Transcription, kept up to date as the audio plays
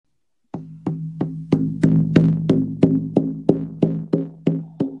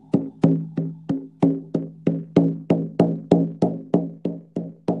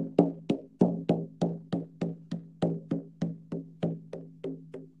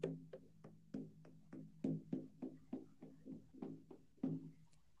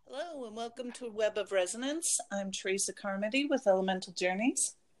Hello and welcome to Web of Resonance. I'm Teresa Carmody with Elemental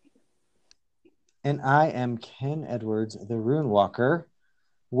Journeys. And I am Ken Edwards, the Rune Walker.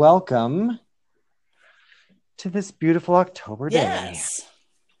 Welcome to this beautiful October day. Yes,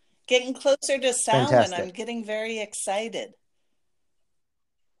 getting closer to Samhain. I'm Fantastic. getting very excited.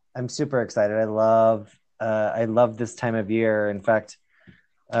 I'm super excited. I love this time of year. In fact,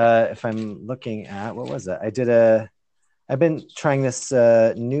 if I'm looking at what was it? I've been trying this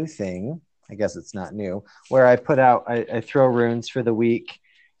new thing. I guess it's not new, where I throw runes for the week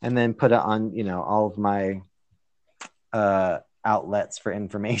and then put it on, all of my outlets for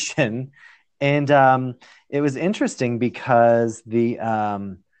information. And it was interesting because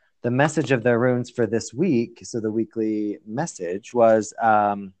the message of the runes for this week, so the weekly message was,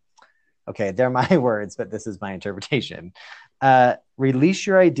 okay, they're my words, but this is my interpretation. Release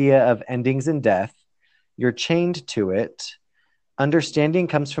your idea of endings and death. You're chained to it. Understanding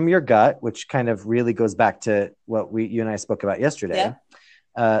comes from your gut, which kind of really goes back to what you and I spoke about yesterday.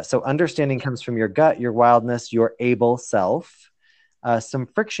 So understanding comes from your gut, your wildness, your able self. Some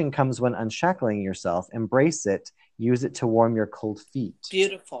friction comes when unshackling yourself. Embrace it. Use it to warm your cold feet.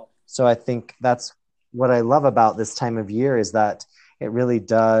 Beautiful. So I think that's what I love about this time of year is that it really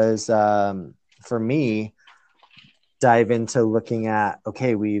does, for me, dive into looking at,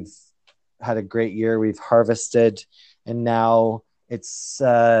 okay, we've had a great year. We've harvested. And now it's,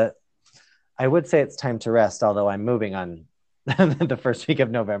 I would say it's time to rest, although I'm moving on the first week of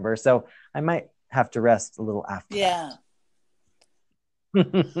November. So I might have to rest a little after that.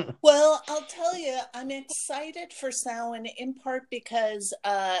 Well, I'll tell you, I'm excited for Samhain in part because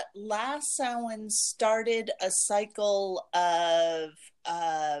last Samhain started a cycle of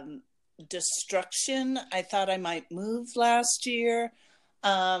destruction. I thought I might move last year.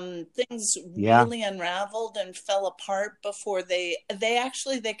 Things really unraveled and fell apart before they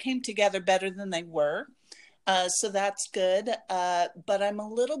came together better than they were. So that's good. But I'm a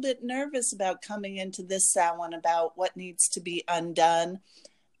little bit nervous about coming into this Samhain about what needs to be undone.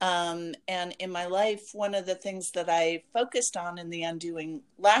 And in my life, one of the things that I focused on in the undoing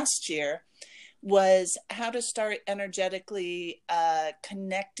last year was how to start energetically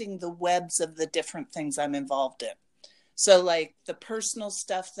connecting the webs of the different things I'm involved in. So like the personal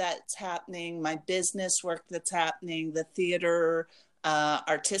stuff that's happening, my business work that's happening, the theater,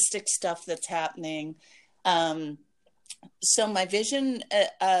 artistic stuff that's happening. So my vision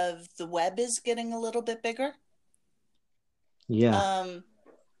of the web is getting a little bit bigger. Yeah.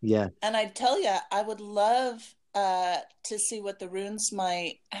 And I tell you, I would love to see what the runes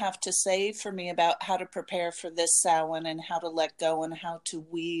might have to say for me about how to prepare for this Samhain and how to let go and how to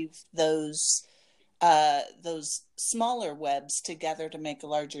weave those smaller webs together to make a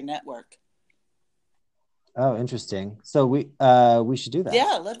larger network. Oh, interesting. So we should do that.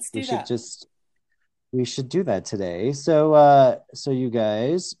 Yeah, let's do that. We should do that today. So you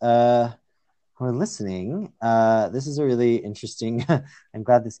guys who are listening, this is a really interesting. I'm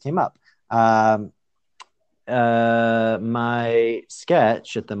glad this came up. My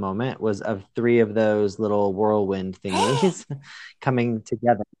sketch at the moment was of 3 of those little whirlwind thingies coming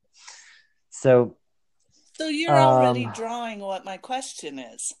together. So you're already drawing what my question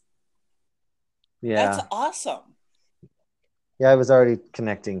is. Yeah. That's awesome. Yeah, I was already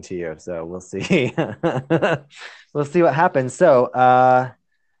connecting to you, so we'll see. We'll see what happens. So, I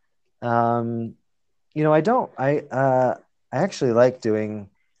actually like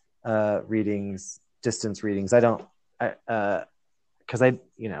doing readings, distance readings. Because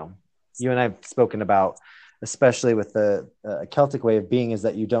you and I've spoken about, especially with the Celtic way of being, is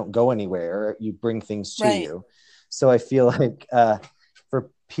that you don't go anywhere, you bring things to you. So I feel like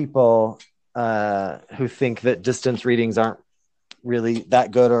for people who think that distance readings aren't really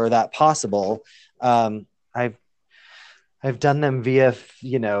that good or that possible, I've done them via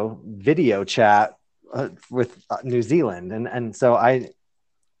video chat with New Zealand, and so it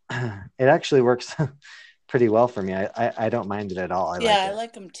actually works pretty well for me. I don't mind it at all. I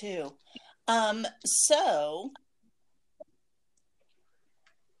like them too.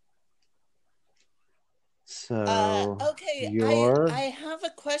 Okay, I have a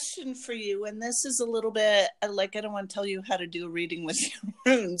question for you, and this is a little bit like I don't want to tell you how to do a reading with your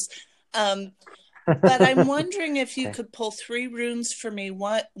runes, but I'm wondering if you could pull 3 runes for me,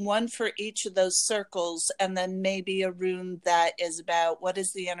 one for each of those circles, and then maybe a rune that is about what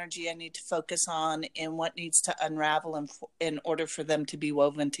is the energy I need to focus on and what needs to unravel in order for them to be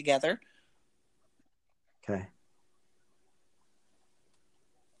woven together. Okay.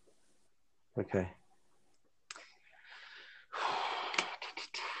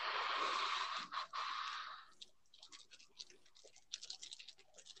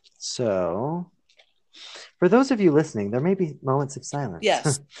 So, for those of you listening, there may be moments of silence.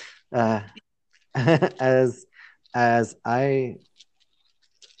 Yes. As I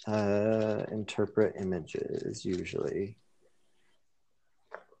interpret images usually.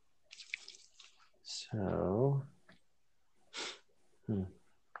 So,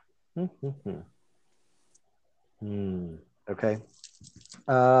 okay.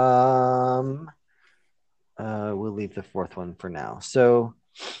 We'll leave the fourth one for now. So,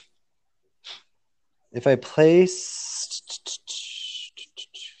 if I place,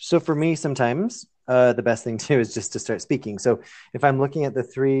 so for me, sometimes the best thing to do is just to start speaking. So, if I'm looking at the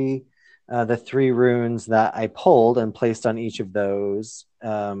three runes that I pulled and placed on each of those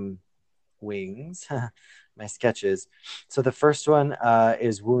wings, my sketches. So the first one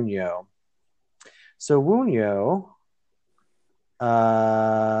is Wunyo. So Wunyo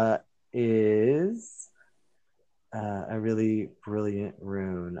is a really brilliant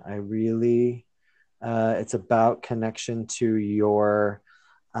rune. It's about connection to your,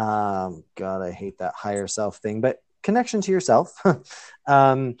 God, I hate that higher self thing, but connection to yourself,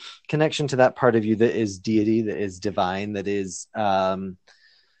 connection to that part of you that is deity, that is divine, that is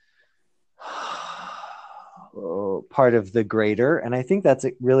part of the greater. And I think that's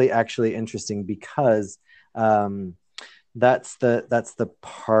really actually interesting because that's the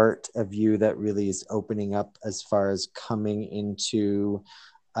part of you that really is opening up as far as coming into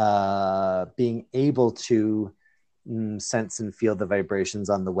being able to sense and feel the vibrations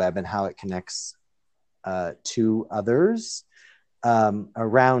on the web and how it connects to others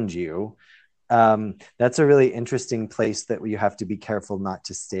around you. That's a really interesting place that you have to be careful not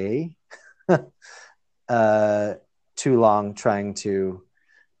to stay too long trying to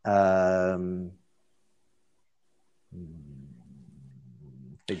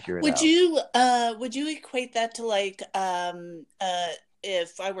figure it out. Would you equate that to like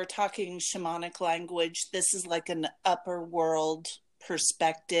if I were talking shamanic language, this is like an upper world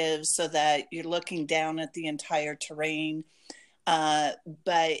perspective so that you're looking down at the entire terrain. But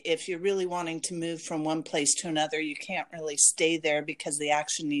if you're really wanting to move from one place to another, you can't really stay there because the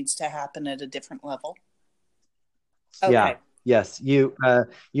action needs to happen at a different level. Okay. Yeah. Yes. You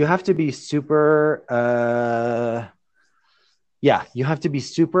have to be super. You have to be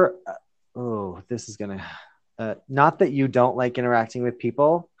super. This is gonna. Not that you don't like interacting with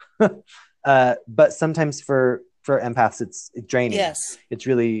people, but sometimes for empaths, it's draining. Yes. It's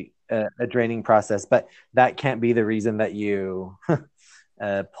really a draining process, but that can't be the reason that you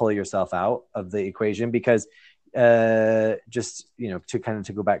pull yourself out of the equation because just,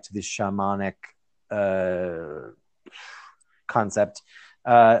 to go back to the shamanic concept,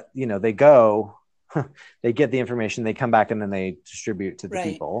 they go, they get the information, they come back and then they distribute to the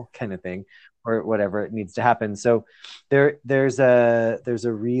people kind of thing, or whatever it needs to happen. So there's a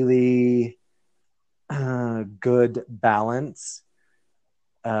really good balance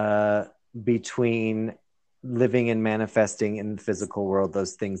between living and manifesting in the physical world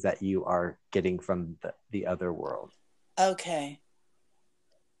those things that you are getting from the other world. Okay.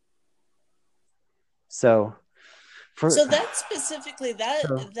 So that specifically,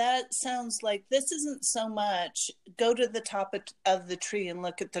 that sounds like this isn't so much go to the top of the tree and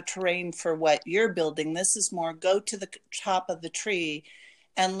look at the terrain for what you're building. This is more go to the top of the tree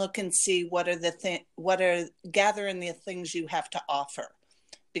and look and see what are gather in the things you have to offer.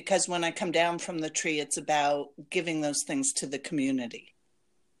 Because when I come down from the tree, it's about giving those things to the community.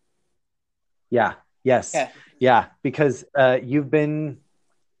 Yeah. Yes. Okay. Yeah. Because you've been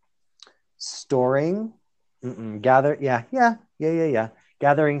storing, gathering,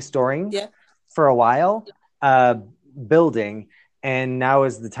 storing for a while, building, and now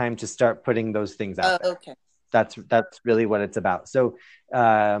is the time to start putting those things out there. Okay. That's really what it's about. So,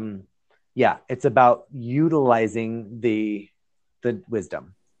 it's about utilizing the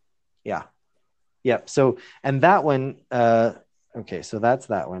wisdom. Yeah. Yep. So, and that one, okay, so that's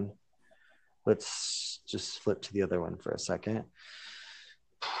that one. Let's just flip to the other one for a second.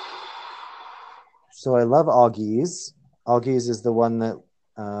 So I love Augie's. Augie's is the one that,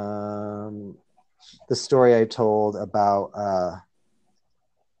 the story I told about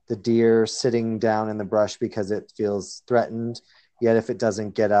the deer sitting down in the brush because it feels threatened. Yet if it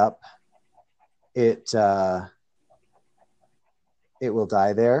doesn't get up, it will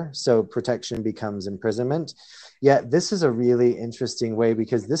die there. So protection becomes imprisonment. Yet this is a really interesting way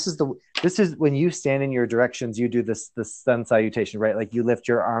because this is when you stand in your directions, you do this sun salutation, right? Like you lift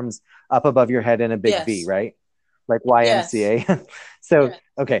your arms up above your head in a big V, right? Like YMCA. Yes. So,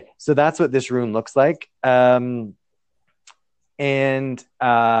 okay. So that's what this rune looks like.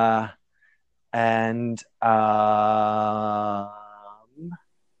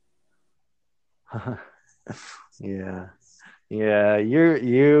 Yeah. Yeah,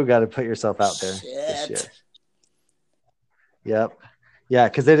 you got to put yourself out there this Shit. year. Yep. Yeah,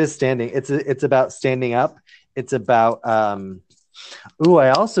 because it is standing. It's about standing up. It's about ooh, I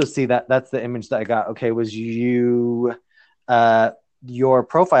also see that that's the image that I got. Okay, was you your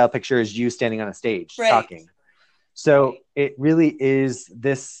profile picture is you standing on a stage Right. talking. So it really is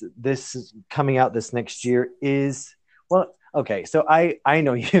this coming out this next year is well, okay. So I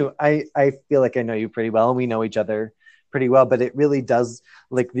know you. I feel like I know you pretty well, and we know each other pretty well. But it really does,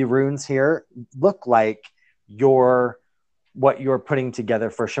 like, the runes here look like your what you're putting together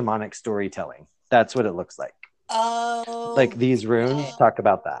for shamanic storytelling. That's what it looks like. Like these runes Okay. talk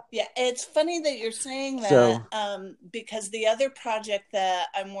about that. Yeah, it's funny that you're saying that So because the other project that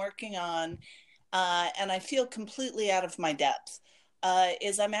I'm working on, and I feel completely out of my depth,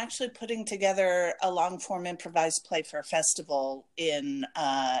 is I'm actually putting together a long form improvised play for a festival in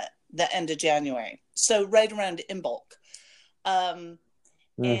the end of January. So right around Imbolc. Um,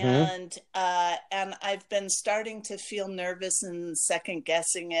 mm-hmm. and I've been starting to feel nervous and second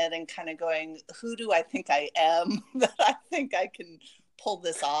guessing it and kind of going, who do I think I am that I think I can pull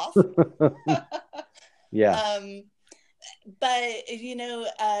this off? Yeah. um, but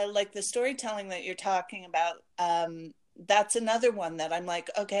like the storytelling that you're talking about, that's another one that I'm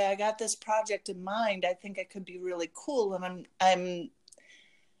like, okay, I got this project in mind. I think it could be really cool, and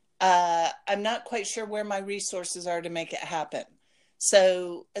I'm not quite sure where my resources are to make it happen.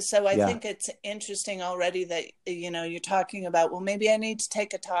 So I Yeah. think it's interesting already that you're talking about, well, maybe I need to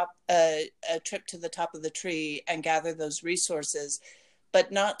take a trip to the top of the tree and gather those resources,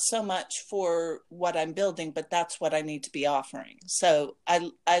 but not so much for what I'm building, but that's what I need to be offering. So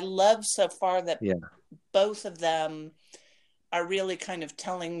I love so far that Yeah. both of them are really kind of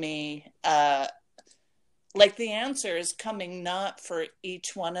telling me like the answer is coming not for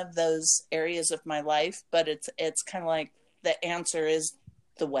each one of those areas of my life, but it's kind of like the answer is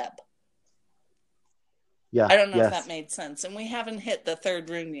the web. Yeah. I don't know if that Yes. made sense. And we haven't hit the third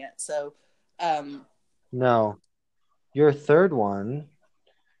rune yet. So um No. Your third one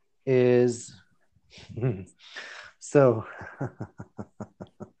is so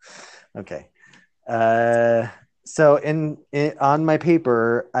okay. Uh, so in on my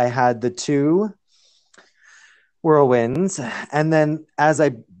paper, I had the two whirlwinds, and then as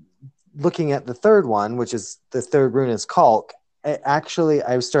I looking at the third one, which is the third rune is Kalk,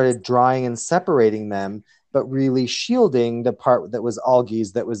 I started drawing and separating them, but really shielding the part that was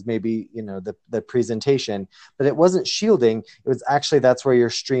algaes, that was maybe the presentation, but it wasn't shielding. It was actually that's where your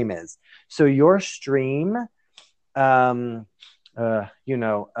stream is. So your stream, um,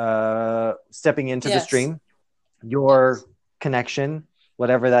 stepping into the yes. stream, your connection,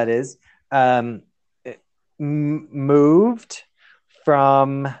 whatever that is, um, moved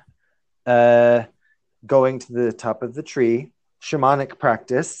from uh, going to the top of the tree, shamanic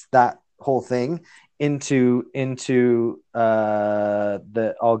practice, that whole thing, into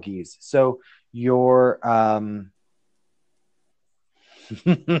the algaes. So your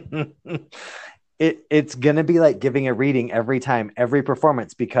it's gonna be like giving a reading every time, every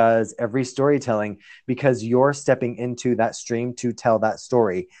performance, because every storytelling, because you're stepping into that stream to tell that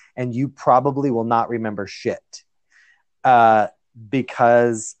story, and you probably will not remember shit, uh,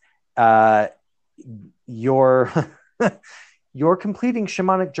 because uh, you're you're completing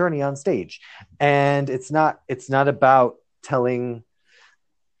shamanic journey on stage, and it's not about telling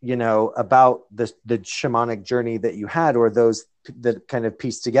about the shamanic journey that you had, or those that kind of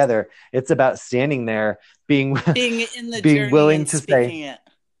piece together. It's about standing there, being Being in the being journey willing and to say, speaking it.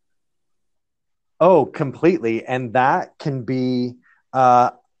 oh, completely. And that can be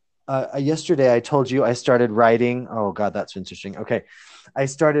yesterday I told you I started writing. Oh god, that's interesting. Okay. I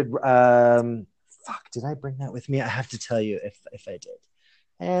started fuck, did I bring that with me? I have to tell you if I did.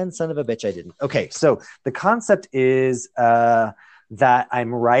 And son of a bitch, I didn't. Okay, so the concept is that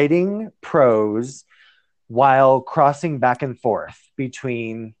I'm writing prose while crossing back and forth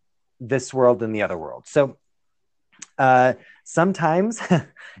between this world and the other world. So sometimes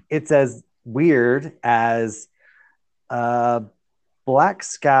it's as weird as uh, black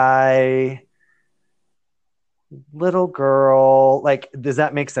sky, little girl. Like, does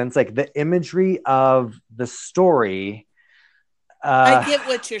that make sense? Like the imagery of the story. I Uh, get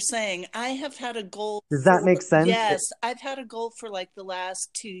what you're saying. I have had a goal does that for, make sense? yes, I've had a goal for like the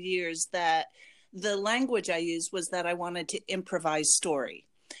last 2 years that the language I used was that I wanted to improvise story,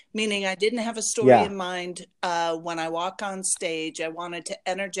 meaning I didn't have a story Yeah. in mind. When I walk on stage, I wanted to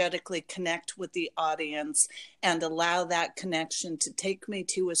energetically connect with the audience and allow that connection to take me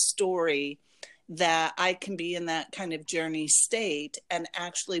to a story that I can be in that kind of journey state and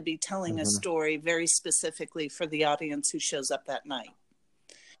actually be telling a Mm-hmm. story very specifically for the audience who shows up that night.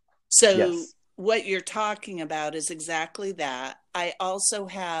 So, Yes. what you're talking about is exactly that. I also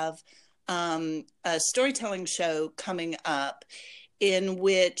have a storytelling show coming up in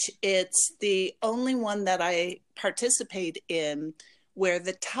which it's the only one that I participate in where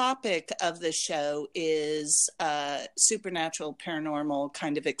the topic of the show is supernatural, paranormal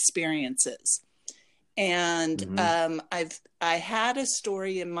kind of experiences. And Mm-hmm. I had a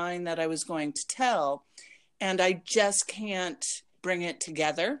story in mind that I was going to tell, and I just can't bring it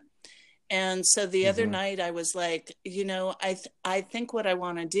together. And so the other Mm-hmm. night I was like, I think what I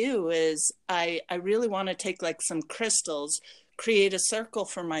want to do is I really want to take like some crystals, create a circle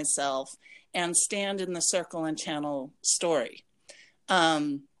for myself, and stand in the circle and channel story.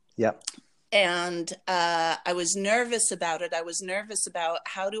 Um, Yep. and I was nervous about it. I was nervous about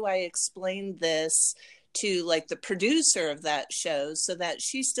how do I explain this to like the producer of that show so that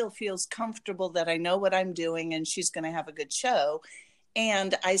she still feels comfortable that I know what I'm doing and she's going to have a good show,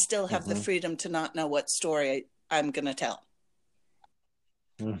 and I still have the Mm-hmm. freedom to not know what story I'm going to tell.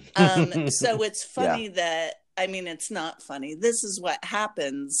 So it's Yeah. funny that, I mean, it's not funny. This is what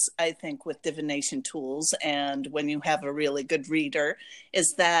happens, I think, with divination tools, and when you have a really good reader,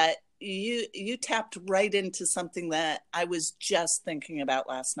 is that you tapped right into something that I was just thinking about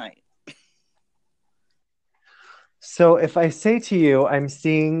last night. So if I say to you, I'm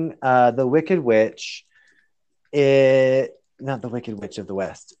seeing the Wicked Witch, not the Wicked Witch of the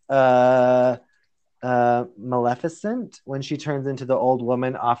West, Maleficent, when she turns into the old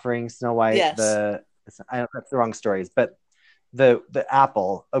woman offering Snow White Yes. that's the wrong stories, but the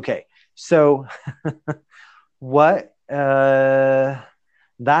apple. Okay, so what?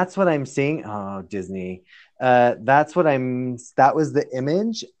 That's what I'm seeing. Oh, Disney. That's what I'm. That was the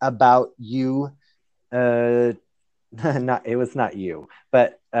image about you. Uh, not it was not you,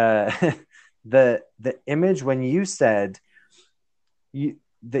 but the image when you said you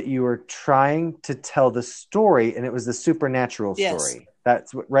that you were trying to tell the story and it was the supernatural Yes. story.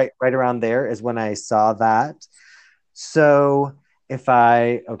 That's right around there is when I saw that. So if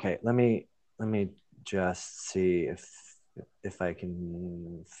I okay, let me just see if I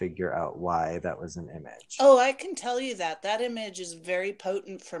can figure out why that was an image. Oh, I can tell you that that image is very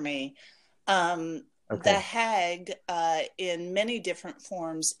potent for me. The Okay. hag, in many different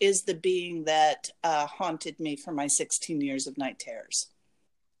forms, is the being that haunted me for my 16 years of night terrors.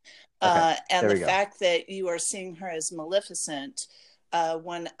 Okay. And There the we go. fact that you are seeing her as Maleficent,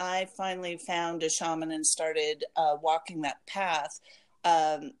 when I finally found a shaman and started walking that path,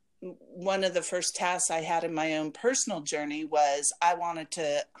 um, one of the first tasks I had in my own personal journey was I wanted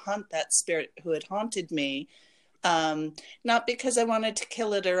to hunt that spirit who had haunted me, not because I wanted to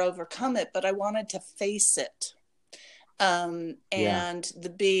kill it or overcome it, but I wanted to face it. Yeah. And the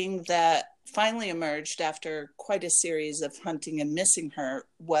being that finally emerged after quite a series of hunting and missing her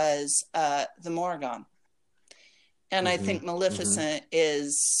was the Morrigan. And I Mm-hmm. think Mm-hmm. Maleficent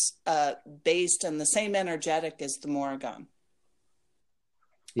is based on the same energetic as the Morrigan.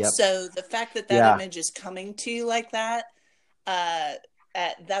 Yep. So the fact that that Yeah. image is coming to you like that, uh,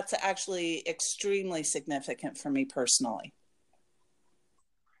 that's actually extremely significant for me personally.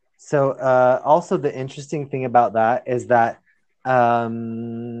 So also the interesting thing about that is that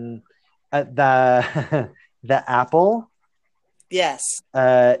um, the the apple Yes,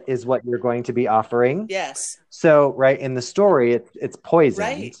 is what you're going to be offering. yes, So right in the story, it's poisoned,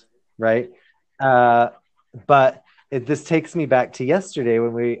 right. right? Uh, but this takes me back to yesterday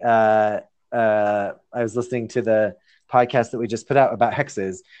when I was listening to the podcast that we just put out about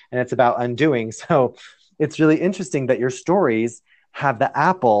hexes, and it's about undoing. So it's really interesting that your stories have the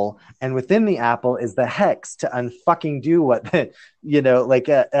apple, and within the apple is the hex to unfucking do what the, like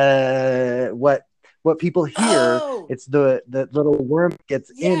what people hear. Oh, It's the little worm gets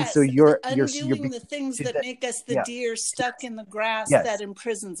in, so yes, you're undoing the things that make us the yeah, deer stuck in the grass that yes.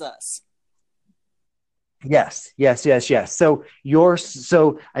 imprisons us. Yes, yes, yes, yes.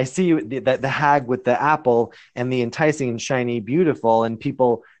 So I see you that the hag with the apple and the enticing, shiny, beautiful, and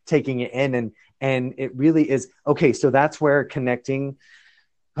people taking it in, and it really is okay. So that's where connecting.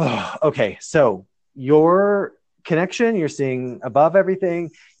 Oh, okay, so your connection, you're seeing above everything.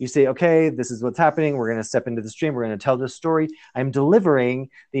 You say, okay, this is what's happening. We're going to step into the stream. We're going to tell this story. I'm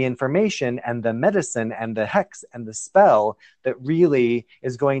delivering the information and the medicine and the hex and the spell that really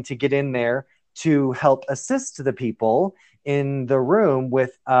is going to get in there to help assist the people in the room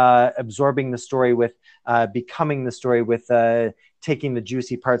with absorbing the story, with becoming the story, with taking the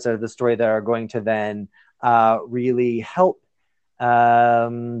juicy parts out of the story that are going to then really help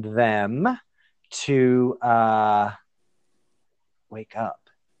them to wake up.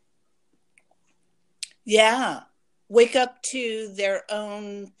 Yeah. Wake up to their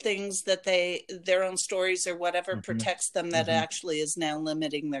own things that their own stories or whatever Mm-hmm. protects them that Mm-hmm. actually is now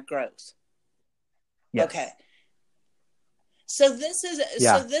limiting their growth. Okay. Yes. So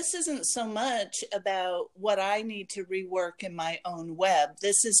Yeah. this isn't so much about what I need to rework in my own web.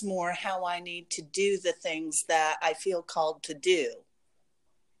 This is more how I need to do the things that I feel called to do.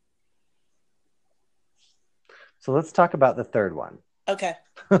 So let's talk about the third one. Okay.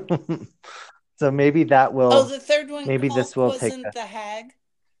 So maybe that Oh, will, the third one, maybe this Kalk, will take wasn't a, the hag?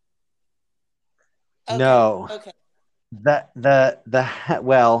 Okay. no, Okay.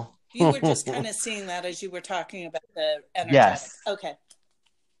 well, You were just kind of seeing that as you were talking about the energetic. yes, Okay.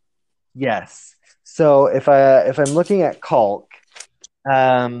 yes. So if I'm looking at Kalk,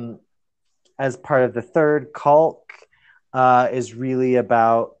 um, as part of the third, Kalk is really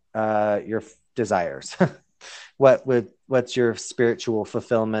about your desires. What's your spiritual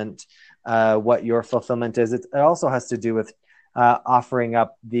fulfillment? What your fulfillment is. It also has to do with offering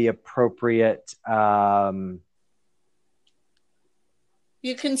up the appropriate.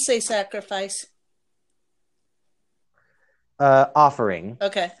 You can say sacrifice. Offering,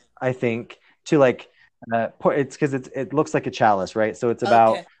 Okay. I think, to like it's because it looks like a chalice, right? So it's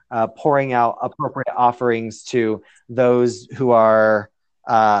about Okay. pouring out appropriate offerings to those who are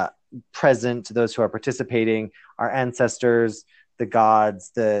uh, present, to those who are participating, our ancestors, the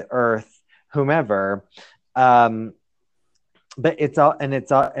gods, the earth, whomever. Um, but it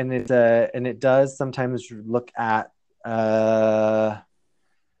does sometimes look at uh,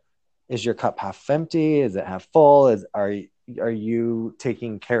 is your cup half empty? Is it half full? Are you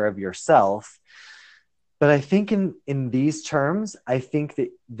taking care of yourself? But I think in these terms, I think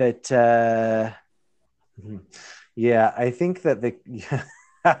that yeah, I think that the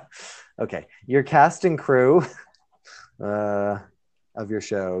okay, your cast and crew uh, of your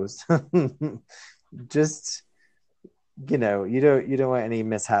shows, just you don't want any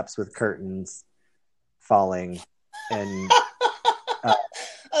mishaps with curtains falling and uh,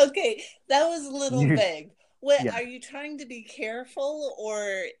 Okay, that was a little you vague. What yeah are you trying to be careful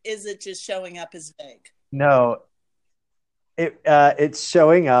or is it just showing up as vague? no it's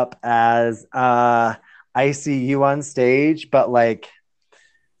showing up as I see you on stage, but like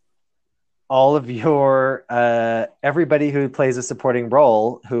all of your everybody who plays a supporting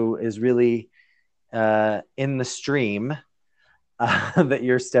role who is really in the stream that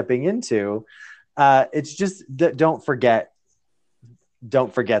you're stepping into. It's just don't forget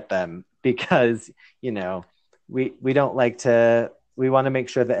them, because you know we don't like to. We want to make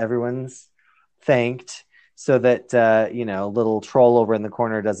sure that everyone's thanked, so that little troll over in the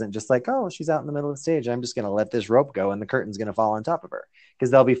corner doesn't just like, oh, she's out in the middle of the stage, I'm just going to let this rope go and the curtain's going to fall on top of her, because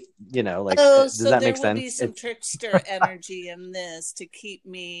they'll be like, Oh, does so that there make will be sense? some It's trickster energy in this to keep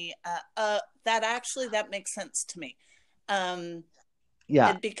me that makes sense to me. Um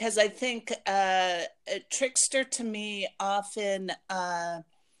yeah, because I think a trickster to me often how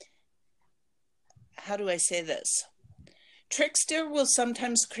do I say this? Trickster will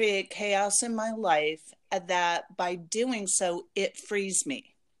sometimes create chaos in my life that by doing so, it frees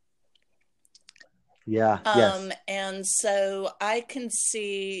me. yeah, yes, And so I can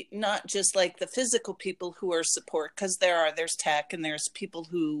see not just like the physical people who are support, because there's tech and there's people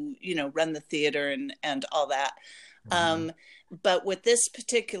who, run the theater and all that. mm-hmm. Um, but with this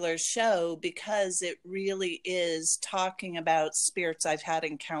particular show, because it really is talking about spirits I've had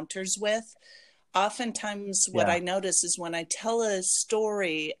encounters with, oftentimes what Yeah, I notice is when I tell a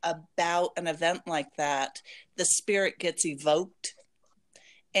story about an event like that, the spirit gets evoked.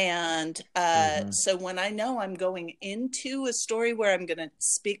 And mm-hmm. so when I know I'm going into a story where I'm going to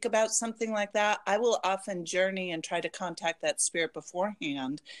speak about something like that, I will often journey and try to contact that spirit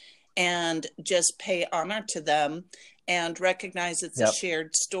beforehand and just pay honor to them and recognize it's a Yep,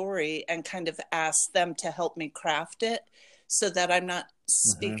 shared story and kind of ask them to help me craft it so that I'm not mm-hmm.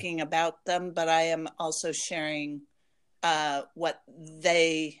 speaking about them, but I am also sharing what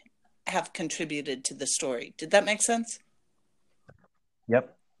they have contributed to the story. Did that make sense?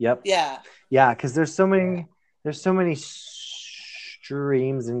 yep. Yeah. Yeah, because there's so many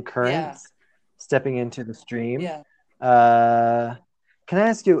streams and Yeah. currents stepping into the stream. Yeah. Uh, can I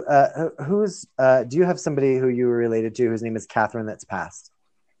ask you, who's do you have somebody who you were related to whose name is Catherine that's passed?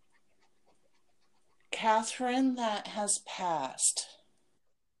 Catherine that has passed.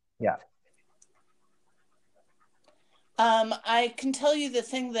 Yeah. I can tell you the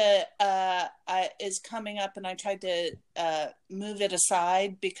thing that is coming up, and I tried to move it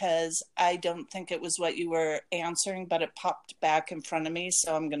aside because I don't think it was what you were answering, but it popped back in front of me,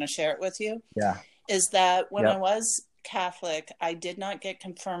 so I'm going to share it with you. Yeah. Is that when I Yep. was Catholic, I did not get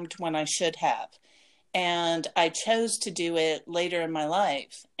confirmed when I should have. And I chose to do it later in my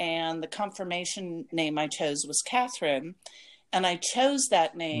life. And the confirmation name I chose was Catherine. And I chose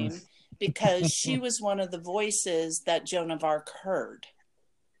that name because she was one of the voices that Joan of Arc heard.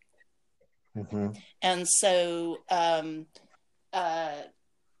 Mm-hmm. And so uh,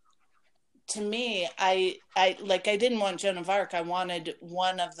 to me, I didn't want Joan of Arc. I wanted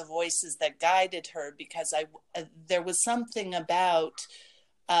one of the voices that guided her because there was something about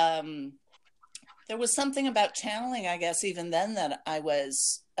um, there was something about channeling, I guess, even then that I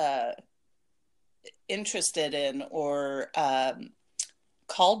was interested in or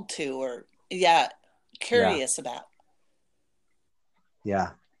called to or, yeah, Yeah. curious about.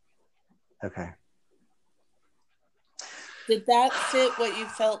 Yeah. Okay. Did that fit what you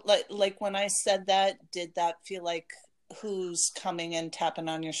felt like when I said that? Did that feel like who's coming and tapping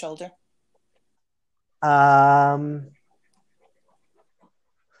on your shoulder? Um,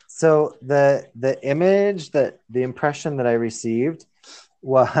 so the impression that I received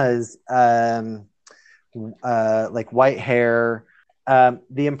was like white hair.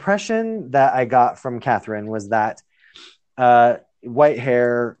 The impression that I got from Catherine was that white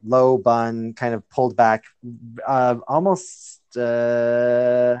hair, low bun, kind of pulled back, almost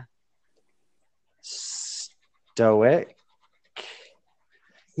stoic.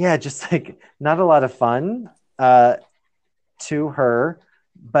 Yeah, just like not a lot of fun to her,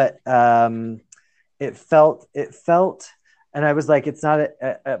 but it felt, and I was like, it's not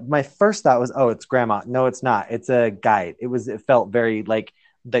my first thought was, oh, it's grandma. No, it's not. It's a guide. It felt very like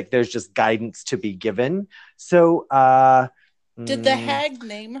there's just guidance to be given. So Did the mm, hag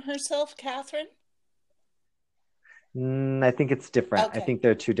name herself Catherine? I think it's different. I Okay. think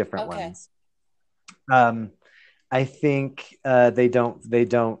there are two different Okay. ones. Um, I think they're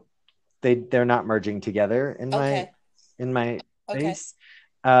not merging together Okay. in my Okay. space.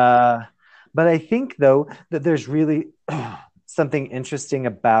 Uh, but I think though that there's really something interesting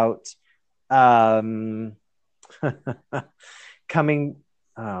about um, coming.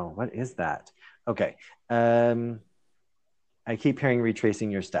 Oh, what is that? Okay. I keep hearing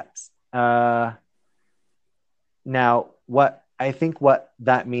retracing your steps. Now, what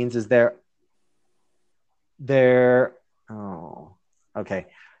that means is they're oh, okay.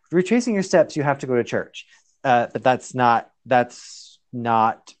 Retracing your steps, you have to go to church, but that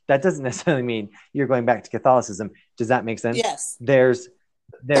doesn't necessarily mean you're going back to Catholicism. Does that make sense? Yes. There's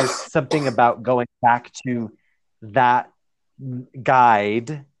something about going back to that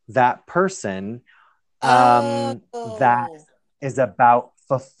guide, that person, that Oh, is about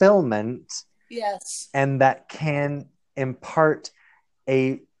fulfillment, yes. and that can impart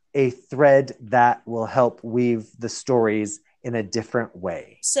a a thread that will help weave the stories in a different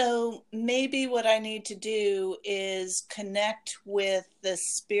way. So maybe what I need to do is connect with the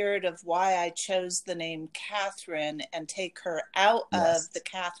spirit of why I chose the name Catherine and take her out of the Yes.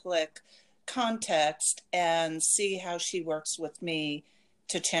 Catholic context and see how she works with me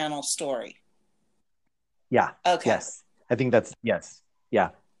to channel story. Yeah. Okay. Yes. I think that's yes.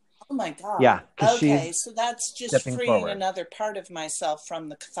 Yeah. Oh my God. Yeah. Because Okay. she's So that's just stepping freeing forward. another part of myself from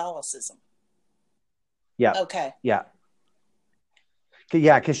the Catholicism. Yeah. Okay. Yeah.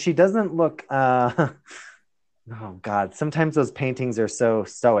 Yeah. Because she doesn't look. Oh God. Sometimes those paintings are so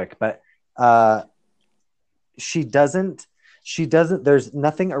stoic, but uh, she doesn't. She doesn't. There's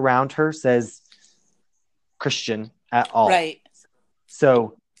nothing around her says Christian at all. Right.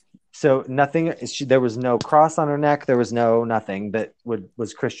 So nothing. There was no cross on her neck. There was no nothing that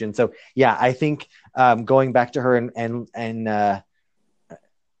was Christian. So yeah, I think going back to her and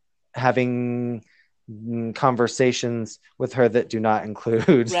having conversations with her that do not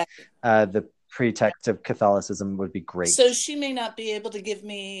include Right. the pretext of Catholicism would be So great. she may not be able to give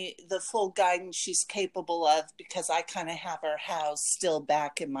me the full guidance she's capable of because I kind of have her house still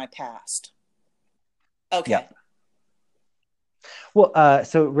back in my past. Yeah. Okay. Well,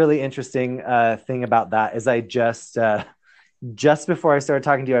 so really interesting thing about that is I just before I started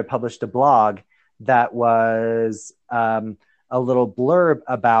talking to you, I published a blog that was a little blurb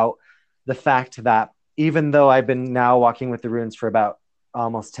about the fact that even though I've been now walking with the runes for about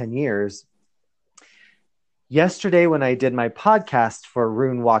almost 10 years, yesterday when I did my podcast for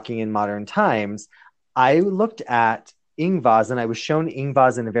Rune Walking in Modern Times, I looked at Ingvaz and I was shown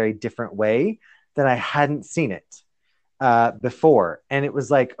Ingvaz in a very different way than I hadn't seen it before. And it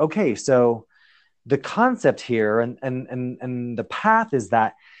was like, okay, so the concept here and the path is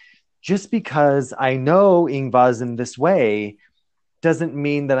that just because I know Ingvar's in this way doesn't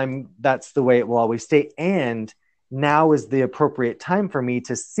mean that that's the way it will always stay. And now is the appropriate time for me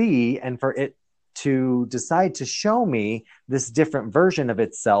to see and for it to decide to show me this different version of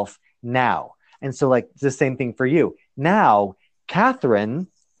itself now. And so, like, the same thing for you. Now, Catherine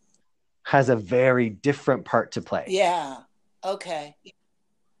has a very different part to play. Yeah. Okay.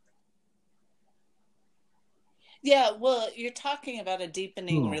 Yeah, well, you're talking about a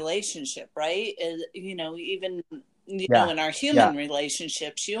deepening relationship, right? Even Yeah. in our Yeah. human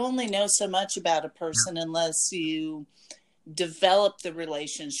relationships, you only know so much about a person unless you develop the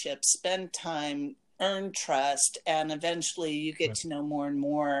relationship, spend time, earn trust, and eventually you get to know more and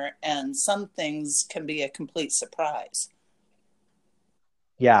more. And some things can be a complete surprise.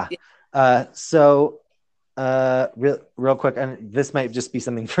 Yeah. Real quick, and this might just be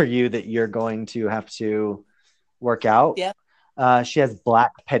something for you that you're going to have to work out. Yeah. She has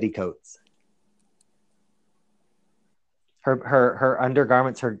black petticoats. Her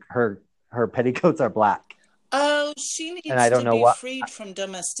undergarments, her petticoats are black. Oh, she And I needs don't to know be what. freed from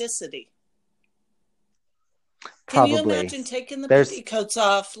domesticity. Can you Probably. imagine taking the There's petticoats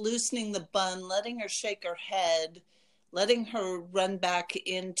off, loosening the bun, letting her shake her head, letting her run back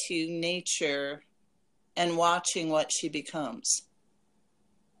into nature, and watching what she becomes?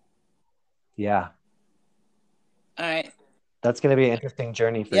 Yeah. All right. That's going to be an interesting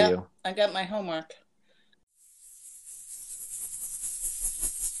journey for Yep. you. I got my homework.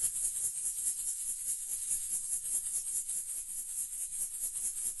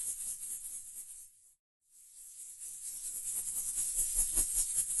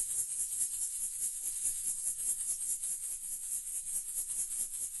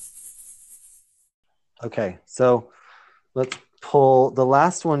 Okay. So let's pull the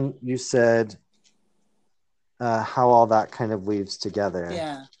last one. You said how all that kind of weaves together.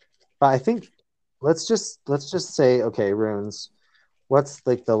 Yeah. But I think let's just say, okay, runes, what's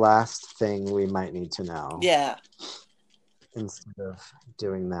like the last thing we might need to know Yeah. instead of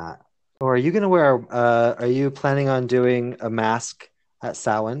doing that? Or are you planning on doing a mask at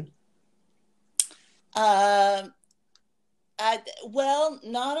Samhain? Um, well,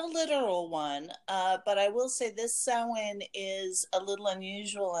 not a literal one, but I will say this Samhain is a little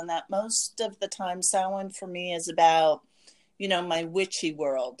unusual in that most of the time Samhain for me is about, my witchy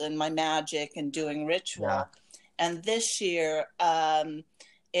world and my magic and doing Yeah. ritual. And this year,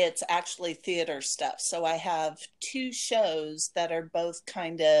 it's actually theater stuff. So I have two shows that are both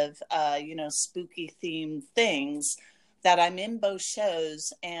kind of, spooky themed things that I'm in both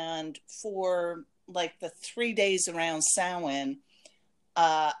shows. And for like the 3 days around Samhain,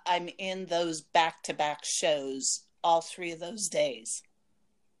 I'm in those back to back shows all 3 of those days.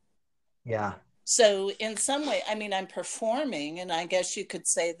 Yeah. So, in some way, I mean, I'm performing, and I guess you could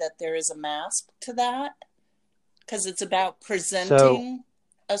say that there is a mask to that because it's about So, presenting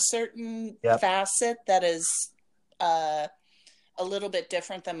a certain yep. facet that is uh, a little bit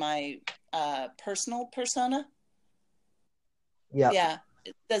different than my personal persona. Yep. Yeah.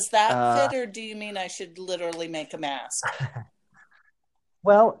 Does that Uh, fit, or do you mean I should literally make a mask?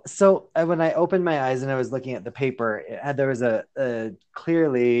 well, so when I opened my eyes and I was looking at the paper, there was a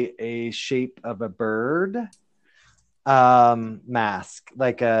clearly a shape of a bird mask,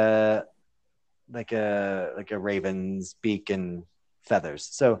 like a raven's beak and feathers.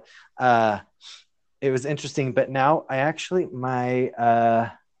 So it was interesting. But now I actually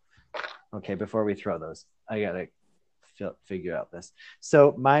my okay, before we throw those, I gotta figure out this.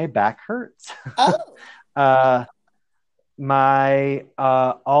 So my back hurts. Oh, uh my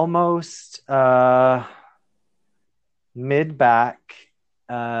almost mid back,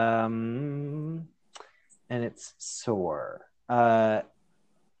 and it's sore. Are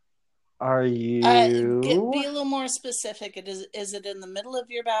be you? a little more specific. Is it in the middle of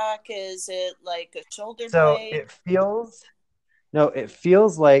your back? Is it like a shoulder So blade? it feels no, it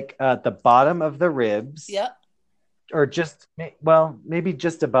feels like at the bottom of the ribs, Yep, or just well, maybe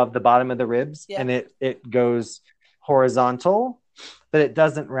just above the bottom of the ribs, yep, and it goes horizontal, but it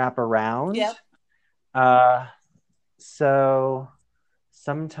doesn't wrap around. yep, Uh, so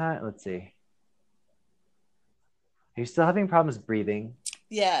sometimes, let's see. Are you still having problems breathing?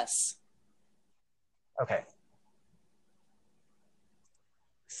 yes. Okay.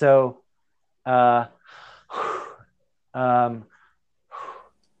 So, uh, um,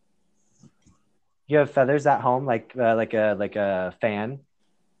 you have feathers at home, like a fan,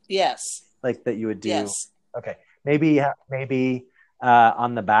 Yes, like that you would do. yes. Okay, maybe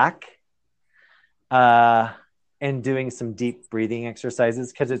on the back. Uh, and doing some deep breathing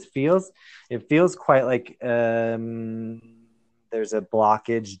exercises, because it feels quite like there's a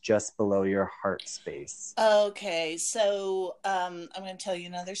blockage just below your heart space. Okay, so I'm going to tell you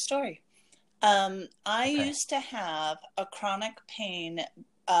another story. I Okay. used to have a chronic pain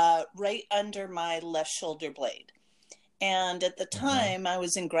right under my left shoulder blade. And at the Mm-hmm. time, I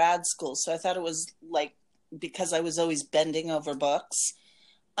was in grad school, so I thought it was like because I was always bending over books.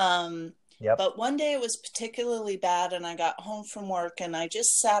 Um, Yep. but one day it was particularly bad, and I got home from work, and I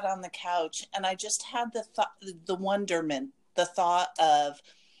just sat on the couch, and I just had the wonderment, the thought of,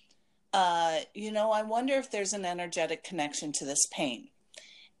 I wonder if there's an energetic connection to this pain.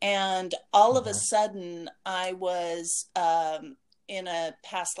 And all of a Mm-hmm. sudden, I was in a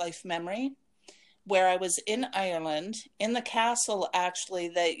past life memory where I was in Ireland, in the castle, actually,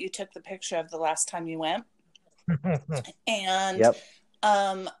 that you took the picture of the last time you went. And Yep.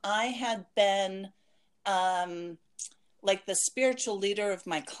 I had been um, like the spiritual leader of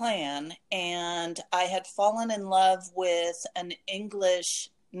my clan, and I had fallen in love with an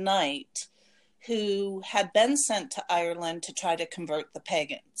English knight who had been sent to Ireland to try to convert the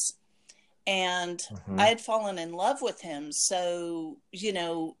pagans. And I Mm-hmm. had fallen in love with him. So,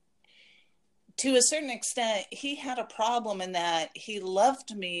 to a certain extent, he had a problem in that he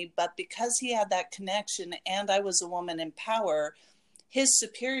loved me, but because he had that connection and I was a woman in power, his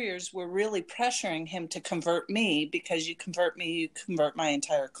superiors were really pressuring him to convert me because you convert me, you convert my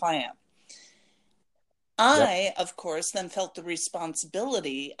entire clan. Yep. I, of course, then felt the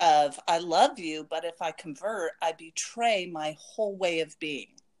responsibility of, I love you, but if I convert, I betray my whole way of being.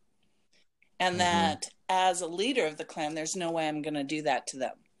 And Mm-hmm. that as a leader of the clan, there's no way I'm going to do that to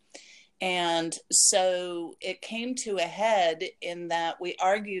them. And so it came to a head in that we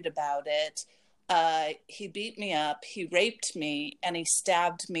argued about it. He beat me up, he raped me, and he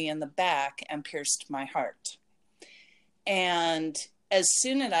stabbed me in the back and pierced my heart. And as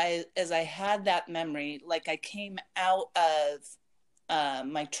soon as I had that memory, like I came out of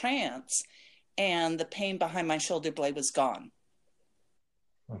my trance, and the pain behind my shoulder blade was gone.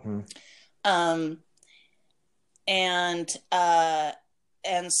 Mm-hmm. Um, and uh,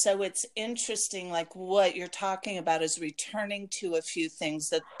 and so it's interesting, like what you're talking about is returning to a few things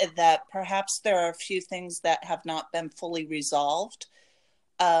that perhaps there are a few things that have not been fully resolved,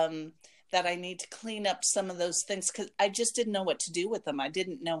 um, that I need to clean up some of those things because I just didn't know what to do with them. I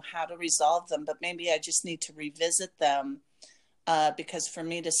didn't know how to resolve them, but maybe I just need to revisit them, because for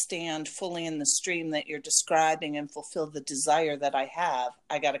me to stand fully in the stream that you're describing and fulfill the desire that I have,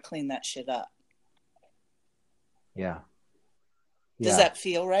 I got to clean that shit up. Yeah. Does Yeah. that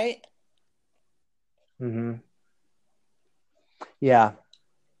feel right? Mm-hmm. Yeah.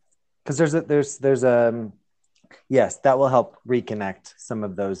 Because there's yes, that will help reconnect some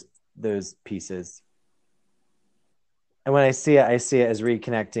of those pieces. And when I see it as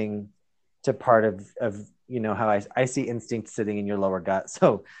reconnecting to part of how I see instinct sitting in your lower gut.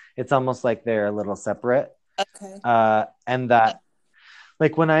 So it's almost like they're a little separate. Okay. And that,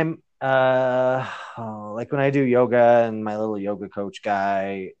 like when I'm like when I do yoga and my little yoga coach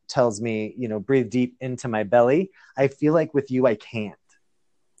guy tells me, breathe deep into my belly, I feel like with you I can't.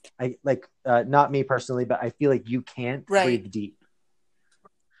 I like not me personally, but I feel like you can't Right. breathe deep.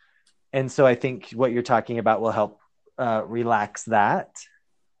 And so I think what you're talking about will help relax that,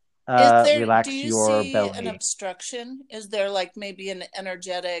 Do relax you your see an belly. obstruction? Is there like maybe an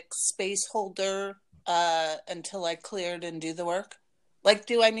energetic space holder until I cleared and do the work? Like,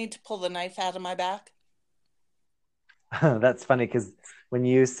 do I need to pull the knife out of my back? That's funny because when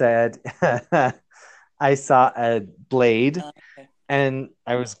you said I saw a blade Okay. and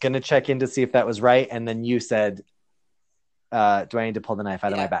I was going to check in to see if that was right. And then you said, do I need to pull the knife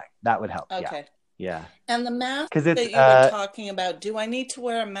out of my Yeah. back? That would help. Yeah. Okay. Yeah. And the mask Because it's, that you were talking about, do I need to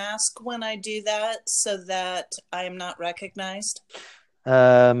wear a mask when I do that so that I am not recognized?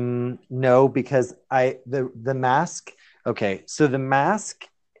 no, because the mask, okay. So the mask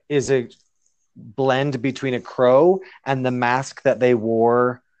is a blend between a crow and the mask that they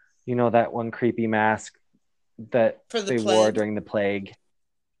wore, that one creepy mask that For the they wore plague? during the plague.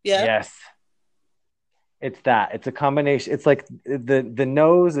 Yep. Yes. It's that. It's a combination. It's like the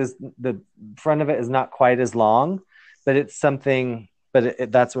nose is the front of it is not quite as long, but it's something.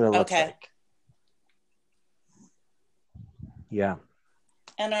 But that's what it looks Okay. like. Yeah.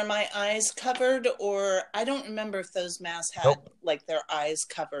 And are my eyes covered, or I don't remember if those masks had Nope. like their eyes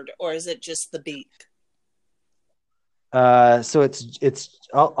covered, or is it just the beak? So it's.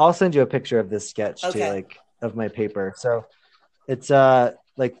 I'll send you a picture of this sketch too, Okay. like of my paper. So it's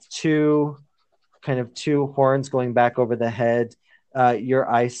like two horns going back over the head.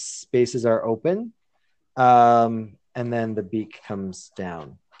 Your eye spaces are open, And then the beak comes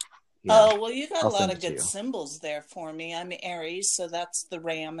down. Yeah, Oh, well, you got a I'll lot send of it to good you. symbols there for me. I'm Aries, so that's the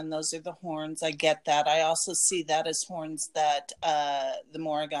ram, and those are the horns. I get that. I also see that as horns that the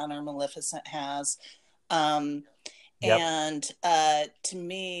Morrigan or Maleficent has. Um, Yep. and to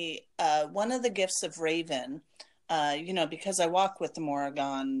me, one of the gifts of Raven, because I walk with the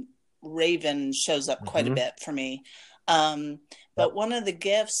Morrigan, Raven shows up quite a Mm-hmm. bit for me. Um, but Yep. one of the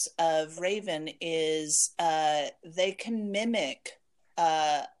gifts of Raven is they can mimic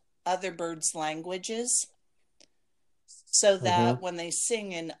uh, other birds' languages so Mm-hmm. that when they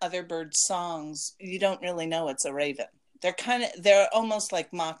sing in other birds' songs, you don't really know it's a raven. They're almost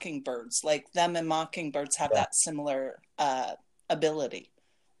like mockingbirds. Like them and mockingbirds have Yeah. that similar ability.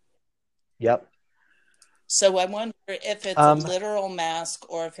 Yep. So I wonder if it's a Um, literal mask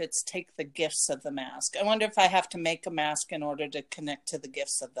or if it's take the gifts of the mask. I wonder if I have to make a mask in order to connect to the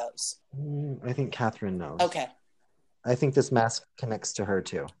gifts of those. I think Catherine knows. Okay. I think this mask connects to her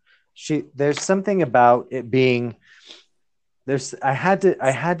too. There's something about it being there's I had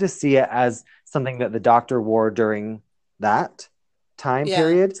to see it as something that the doctor wore during that time Yeah.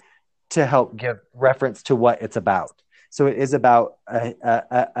 period to help give reference to what it's about. So it is about a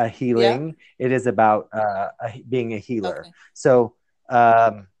Yeah. healing. It is about being a healer. Okay. So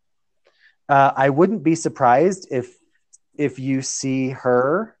I wouldn't be surprised if you see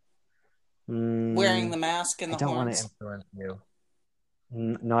her. Wearing Mm, the mask and I the don't want to horns. influence you.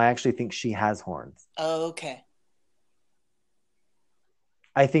 No, I actually think she has horns. Okay.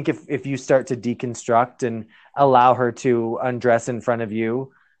 I think if you start to deconstruct and allow her to undress in front of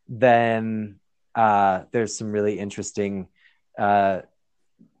you, then there's some really interesting uh,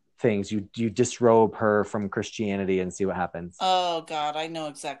 things. You disrobe her from Christianity and see what happens. Oh God, I know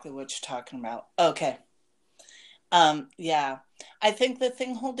exactly what you're talking about. Okay. Yeah. I think the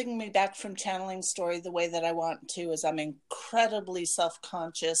thing holding me back from channeling story the way that I want to is I'm incredibly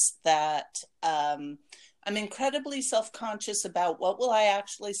self-conscious about what will I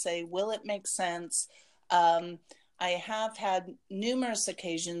actually say? Will it make sense? Um, I have had numerous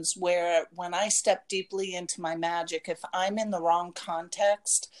occasions where when I step deeply into my magic, if I'm in the wrong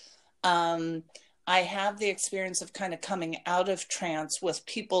context, um, I have the experience of kind of coming out of trance with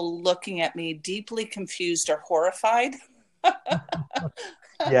people looking at me deeply confused or horrified.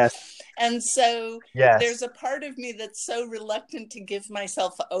 Yes, And so there's yes, a part of me that's so reluctant to give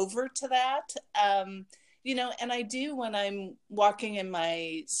myself over to that. And I do when I'm walking in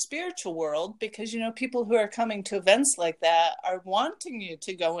my spiritual world because, people who are coming to events like that are wanting you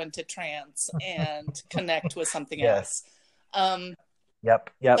to go into trance and connect with something yes, else. Um,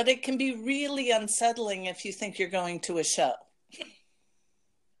 yep, but yep, it can be really unsettling if you think you're going to a show.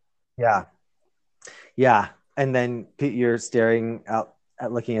 yeah, yeah. And then you're staring out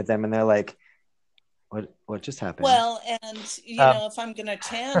at looking at them, and they're like, "What just happened?" Well, and Um, if I'm going to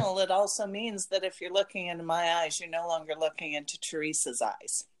channel, it also means that if you're looking into my eyes, you're no longer looking into Teresa's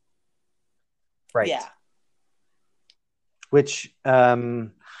eyes. right. Yeah. Which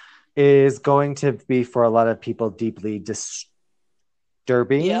is going to be for a lot of people deeply Yep.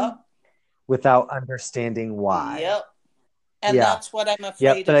 disturbing without understanding why. Yep. And Yeah. that's what I'm Yep.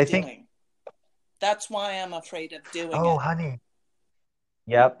 afraid But I of think, doing. That's why I'm afraid of doing oh, it. honey.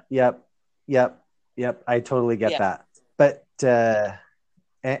 Yep. Yep. Yep. Yep. I totally get Yeah. that. But,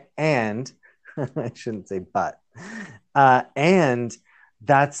 and I shouldn't say but, and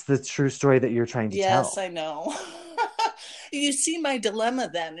that's the true story that you're trying to Yes, tell. I know. You see my dilemma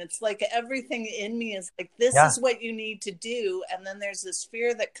then. It's like everything in me is like, this Yeah. is what you need to do. And then there's this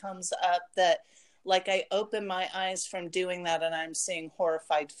fear that comes up that, like, I open my eyes from doing that and I'm seeing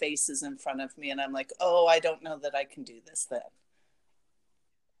horrified faces in front of me. And I'm like, oh, I don't know that I can do this then.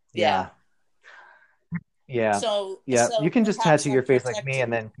 Yeah. Yeah. Yeah. Yeah. You So can just perhaps tattoo I'm your face like me, protecting.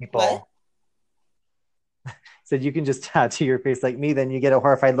 and then What? people said you can just tattoo your face like me, then you get a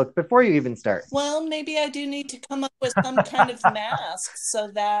horrified look before you even start. Well, maybe I do need to come up with some kind of mask so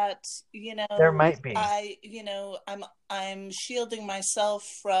that, There might be. I'm shielding myself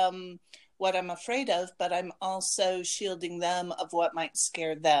from what I'm afraid of, but I'm also shielding them of what might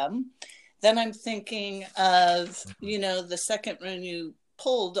scare them. Then I'm thinking of, the second rune you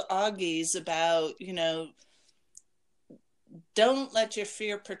pulled, Augie's about, don't let your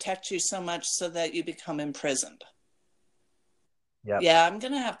fear protect you so much so that you become imprisoned. Yep. Yeah, I'm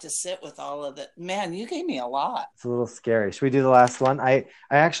gonna have to sit with all of it. Man, you gave me a lot. It's a little scary. Should we do the last one? I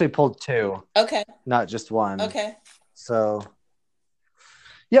actually pulled two, Okay. not just one. Okay. So,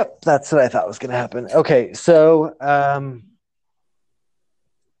 yep, that's what I thought was going to happen. Okay, so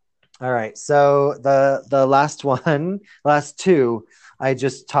All right. So the last one, last two, I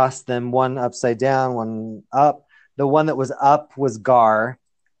just tossed them one upside down, one up. The one that was up was Gar,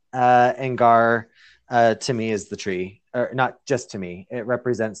 and Gar to me is the tree, or not just to me. It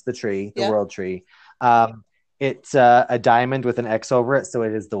represents the tree, the Yep. world tree. Um, it's a diamond with an X over it, so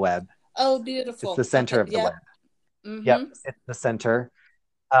it is the web. Oh, It's the beautiful. center Okay. of the web. Yep. Yep, Mm-hmm. it's the center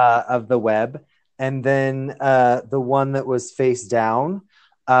of the web. And then the one that was face down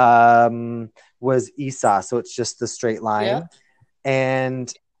was Esau. So it's just the straight line. Yep.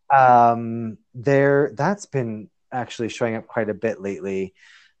 And that's been actually showing up quite a bit lately.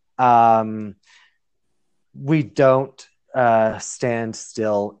 Um, we don't stand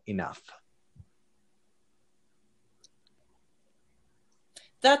still enough.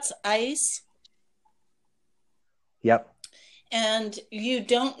 That's ice. Yep. And you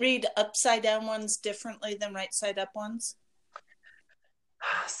don't read upside down ones differently than right side up ones?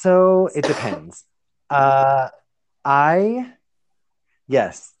 So it depends. Uh, I,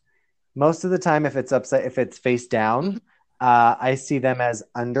 yes, most of the time, if it's face Mm-hmm. down, I see them as Okay.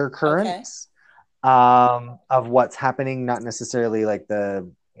 undercurrents of what's happening, not necessarily like the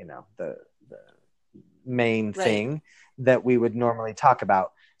main Right. thing that we would normally talk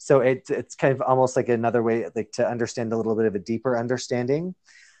about. So it's kind of almost like another way, like to understand a little bit of a deeper understanding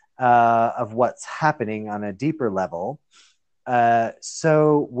of what's happening on a deeper level.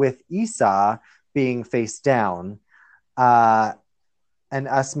 So with Esau being face down, uh, and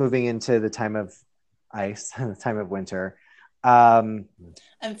us moving into the time of ice, the time of winter. Um,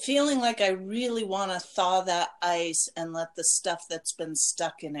 I'm feeling like I really want to thaw that ice and let the stuff that's been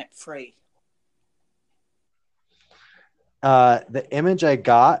stuck in it free. the image I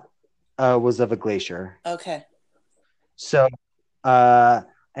got was of a glacier. Okay. So, uh,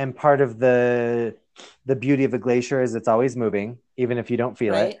 and part of the beauty of a glacier is it's always moving, even if you don't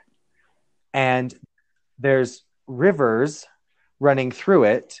feel it. Right. And there's rivers running through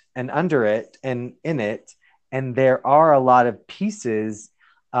it and under it and in it, and there are a lot of pieces.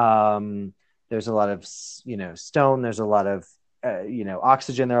 Um, there's a lot of stone. There's a lot of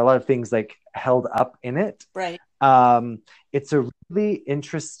oxygen. There are a lot of things like held up in it. Right. Um, it's a really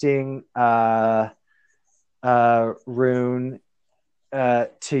interesting rune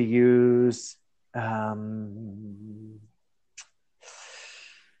to use. Um,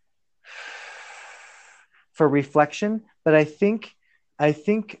 for reflection, but I think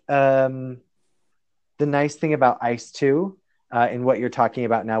the nice thing about ice too, in what you're talking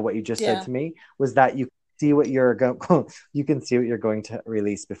about now, what you just said Yeah. to me, was that you see what you're going you can see what you're going to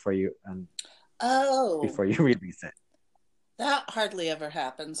release Oh, before you release it. that hardly ever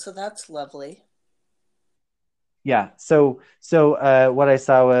happens. So that's lovely. Yeah. So what I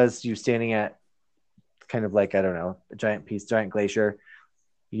saw was you standing at kind of like, I don't know, a giant glacier.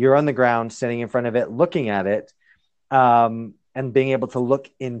 You're on the ground, standing in front of it, looking at it, and being able to look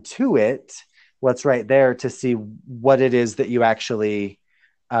into it, what's right there, to see what it is that you actually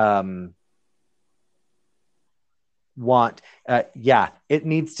um, want. Yeah, it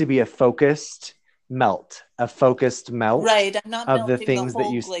needs to be a focused melt Right. I'm not of the melting the things that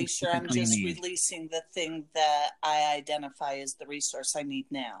whole you glacier. I'm specifically just need. releasing the thing that I identify as the resource I need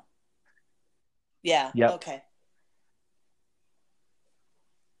now. Yeah. Yep. Okay.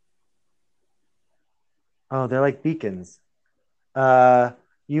 Oh, they're like beacons. Uh,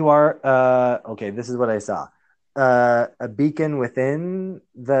 you are okay. This is what I saw. A beacon within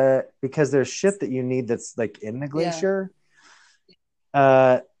because there's shit that you need that's like in the Yeah. glacier.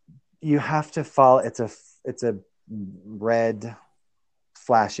 Uh, you have to follow. It's a red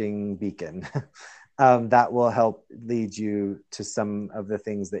flashing beacon that will help lead you to some of the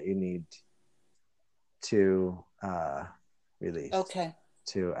things that you need to release, Okay.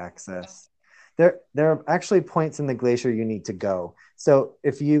 to access. There are actually points in the glacier you need to go. So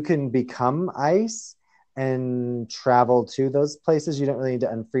if you can become ice and travel to those places, you don't really need to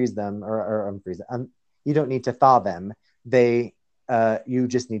unfreeze them or unfreeze them. You don't need to thaw them. You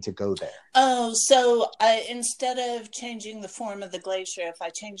just need to go there. Oh, so instead of changing the form of the glacier, if I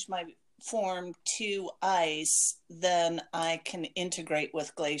change my form to ice, then I can integrate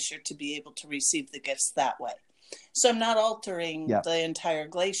with glacier to be able to receive the gifts that way. So I'm not altering Yeah. the entire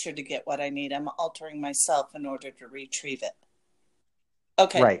glacier to get what I need. I'm altering myself in order to retrieve it.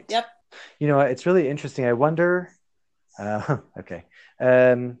 Okay. Right. Yep. You know, it's really interesting. I wonder. Okay.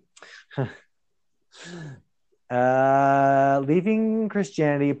 Um, leaving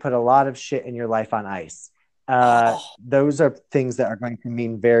Christianity put a lot of shit in your life on ice. Oh, Those are things that are going to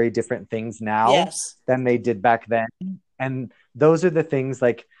mean very different things now yes. than they did back then. And those are the things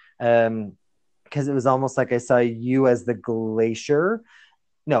like, because it was almost like I saw you as the glacier,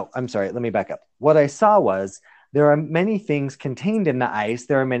 no, I'm sorry. Let me back up. What I saw was there are many things contained in the ice.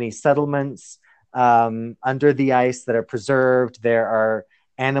 There are many settlements under the ice that are preserved. There are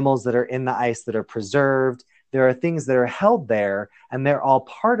animals that are in the ice that are preserved. There are things that are held there, and they're all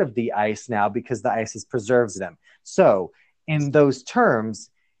part of the ice now because the ice has preserved them. So, in those terms,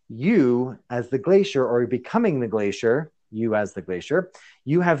 you as the glacier or becoming the glacier, you as the glacier,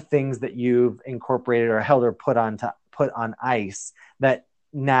 you have things that you've incorporated or held or put on ice that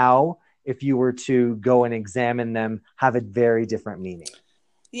now, if you were to go and examine them, have a very different meaning.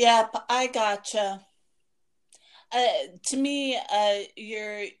 Yep, I gotcha. To me,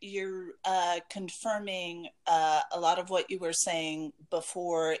 you're confirming a lot of what you were saying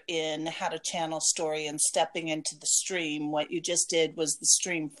before in how to channel story and stepping into the stream. What you just did was the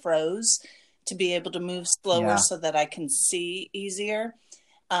stream froze to be able to move slower Yeah. so that I can see easier.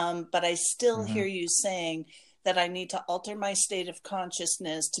 But I still Mm-hmm. hear you saying that I need to alter my state of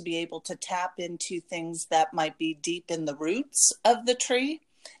consciousness to be able to tap into things that might be deep in the roots of the tree.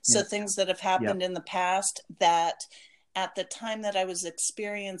 So Yep. things that have Yep. happened in the past that at the time that I was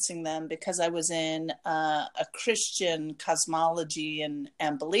experiencing them, because I was in a Christian cosmology and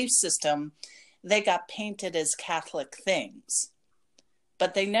belief system, they got painted as Catholic things,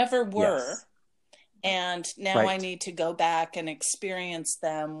 but they never were. Yes. And now I Right. need to go back and experience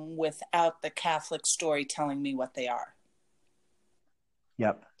them without the Catholic story telling me what they are.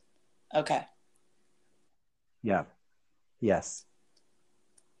 Yep. Okay. Yep. Yes.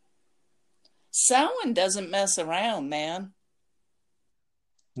 Samhain doesn't mess around, man.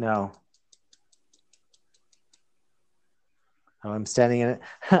 No. Oh, I'm standing in it.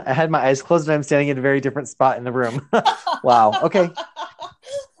 I had my eyes closed and I'm standing in a very different spot in the room. Wow. Okay.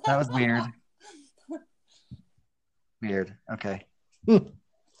 That was weird. Weird. Okay.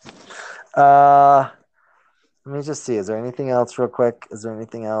 Uh, Let me just see. Is there anything else real quick? Is there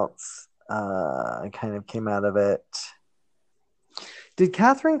anything else? I kind of came out of it. Did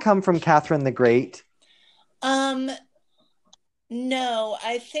Catherine come from Catherine the Great? um, no,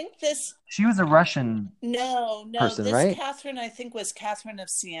 I think this, She was a Russian no, person, this right? Catherine, I think was Catherine of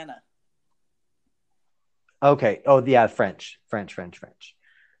Siena. Okay. Oh, yeah, French.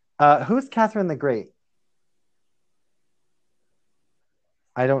 Who's Catherine the Great?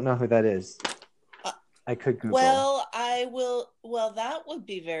 I don't know who that is. Uh, I could Google. well, that would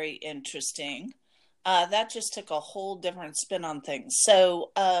be very interesting. That just took a whole different spin on things.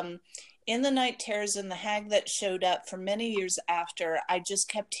 So, in the Night Terrors and the hag that showed up for many years after, I just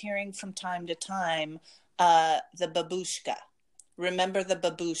kept hearing from time to time the babushka. Remember the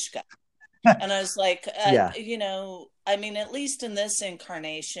babushka? And I was like, Yeah. I mean, at least in this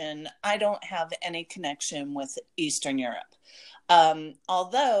incarnation, I don't have any connection with Eastern Europe.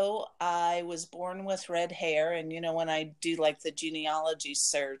 Although I was born with red hair, and when I do like the genealogy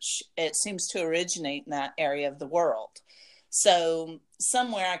search, it seems to originate in that area of the world. So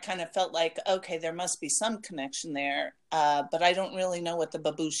somewhere I kind of felt like, okay, there must be some connection there, but I don't really know what the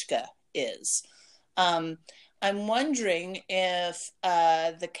babushka is. Um, I'm wondering if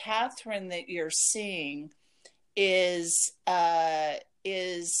the Catherine that you're seeing is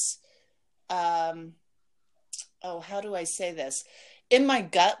um, oh, how do I say this? In my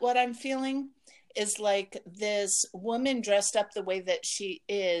gut, what I'm feeling is like this woman dressed up the way that she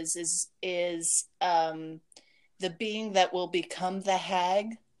is the being that will become the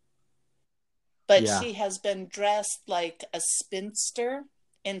hag, but Yeah. she has been dressed like a spinster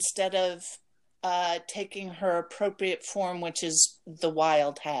instead of taking her appropriate form, which is the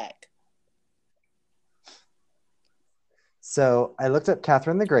wild hag. So I looked up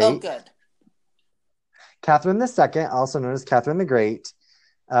Catherine the Oh, Great. good. Catherine the Second, also known as Catherine the Great,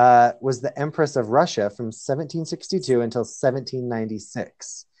 was the Empress of Russia from 1762 until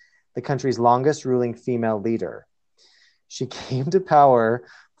 1796, the country's longest ruling female leader. She came to power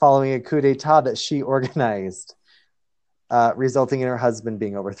following a coup d'etat that she organized, resulting in her husband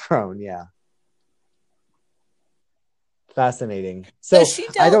being overthrown. Yeah. Fascinating. So So she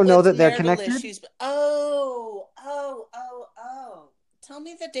I dealt don't know with that they're marital connected. issues. Oh. Tell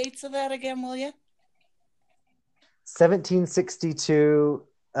me the dates of that again, will you? 1762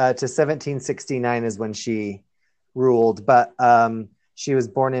 to 1769 is when she ruled, but she was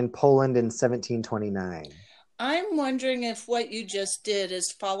born in Poland in 1729. I'm wondering if what you just did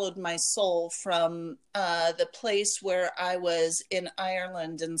is followed my soul from the place where I was in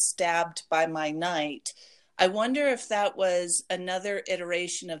Ireland and stabbed by my knight. I wonder if that was another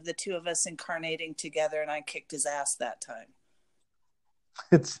iteration of the two of us incarnating together and I kicked his ass that time.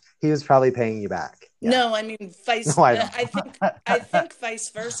 He was probably paying you back. Yeah. No, I mean No, vice. I don't I know. think vice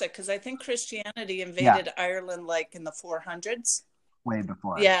versa because I think Christianity Yeah. invaded Ireland like in the 400s. way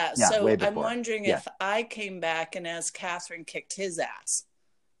before. Yeah, Yeah, so way I'm before. wondering Yes. if I came back and as Catherine kicked his ass.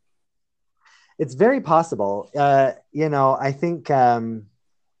 It's very possible. I think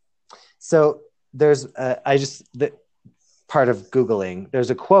so. There's, I just, the part of Googling, there's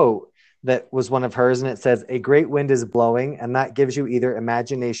a quote that was one of hers, and it says, "A great wind is blowing, and that gives you either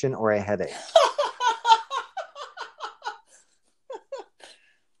imagination or a headache."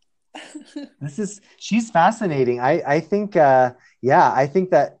 She's fascinating. I think, yeah, I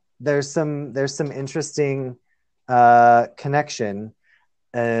think that there's some interesting connection.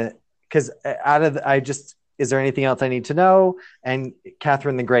 Because is there anything else I need to know? And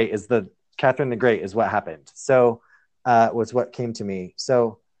Catherine the Great is what happened. So was what came to me.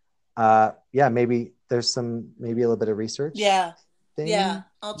 So yeah, maybe there's maybe a little bit of research Yeah, yeah, thing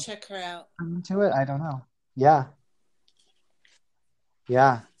I'll check her out. into it. I don't know. Yeah,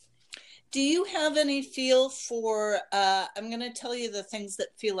 yeah. Do you have any feel for? I'm going to tell you the things that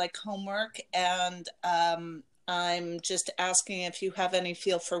feel like homework, and I'm just asking if you have any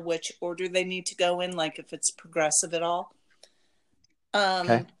feel for which order they need to go in, like if it's progressive at all.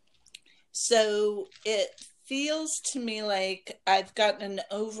 Okay. Um, so it feels to me like I've gotten an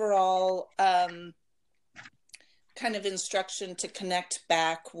overall kind of instruction to connect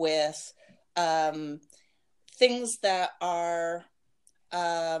back with um, things that are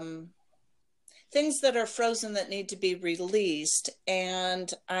um, things that are frozen that need to be released. And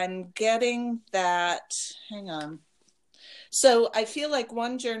I'm getting that. Hang on. So I feel like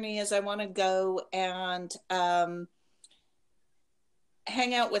one journey is I want to go and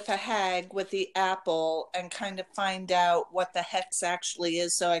hang out with a hag with the apple and kind of find out what the hex actually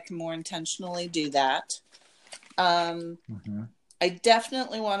is so I can more intentionally do that. Um, Mm-hmm. I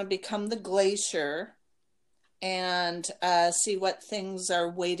definitely want to become the glacier and see what things are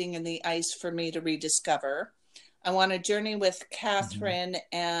waiting in the ice for me to rediscover. I want to journey with Mm-hmm. Catherine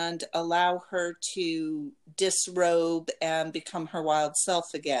and allow her to disrobe and become her wild self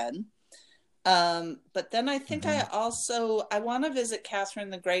again. But then I think Mm-hmm. I want to visit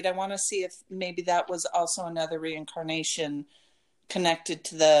Catherine the Great. I want to see if maybe that was also another reincarnation connected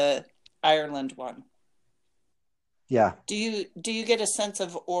to the Ireland one. Yeah. Do you get a sense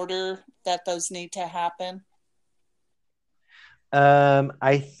of order that those need to happen?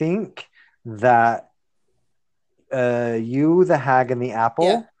 I think that you, the hag, and the Yeah.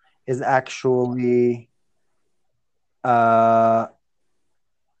 apple is actually uh,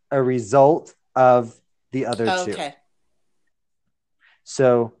 a result of the other two. Okay.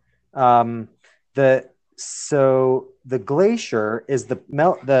 So um, the glacier is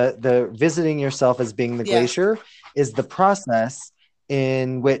the visiting yourself as being the Yeah. glacier is the process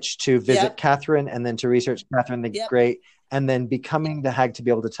in which to visit Yep. Catherine and then to research Catherine the Yep. Great, and then becoming the hag to be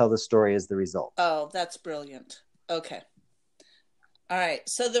able to tell the story is the result. Oh, that's brilliant. Okay. All right.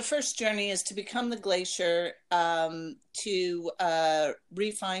 So the first journey is to become the glacier, to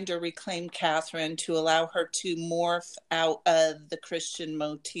refind or reclaim Catherine, to allow her to morph out of the Christian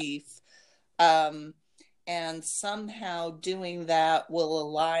motif. Um, and somehow doing that will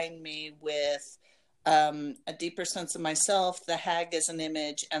align me with a deeper sense of myself, the hag as an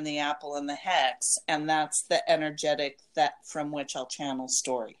image, and the apple and the hex. And that's the energetic that from which I'll channel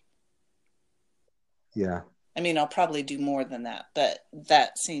story. Yeah. I mean, I'll probably do more than that, but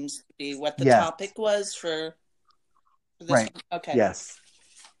that seems to be what the Yes. topic was for this Right. one. Okay. Yes.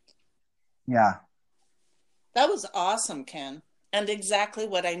 Yeah. That was awesome, Ken. And exactly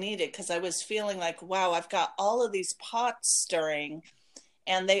what I needed because I was feeling like, wow, I've got all of these pots stirring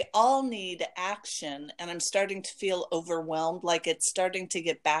and they all need action. And I'm starting to feel overwhelmed, like it's starting to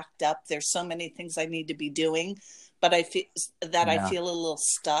get backed up. There's so many things I need to be doing, but I Yeah. feel a little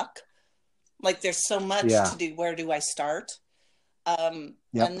stuck. Like there's so much Yeah. to do. Where do I start? And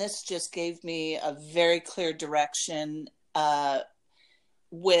Yep. this just gave me a very clear direction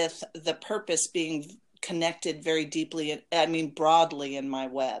with the purpose being connected very deeply, I mean, broadly in my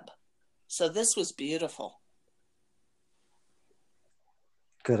web. So this was beautiful.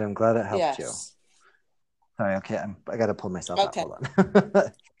 Good. I'm glad it helped you. Yes. Sorry. Okay. I got to pull myself out. Okay. Hold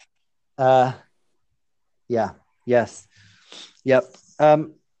on. uh, yeah. Yes. Yep.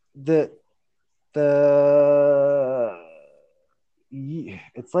 The the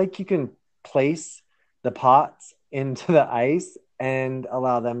it's like you can place the pots into the ice and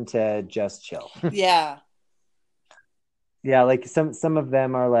allow them to just chill. Yeah. Yeah, like some of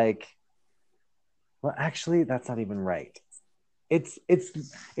them are like, well, actually, that's not even right. It's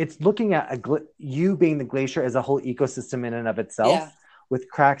looking at you being the glacier as a whole ecosystem in and of Yeah. itself, with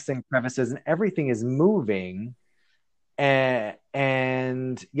cracks and crevices, and everything is moving,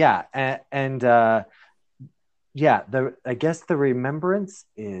 and yeah, and yeah, the I guess the remembrance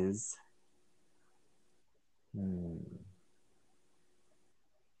is,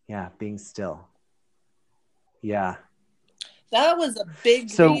 yeah, being still. Yeah. That was a big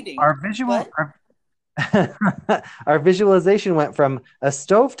So reading. What? our visualization went from a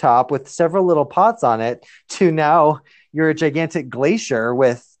stovetop with several little pots on it to now you're a gigantic glacier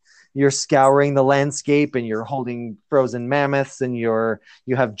with you're scouring the landscape and you're holding frozen mammoths and you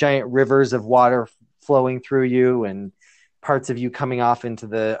have giant rivers of water flowing through you and parts of you coming off into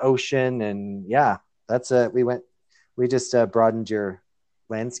the ocean. And yeah, that's we just broadened your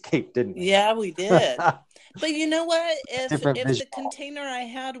landscape, didn't we? Yeah, we did. But you know what? Different If the visual. container I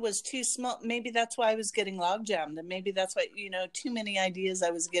had was too small, maybe that's why I was getting log jammed, and maybe that's why, too many ideas, I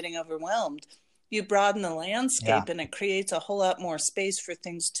was getting overwhelmed. You broaden the Yeah. landscape and it creates a whole lot more space for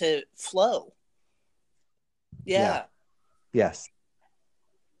things to flow. Yeah. Yeah. Yes.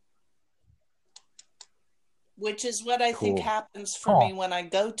 Which is what I think Cool. happens for me Cool. when I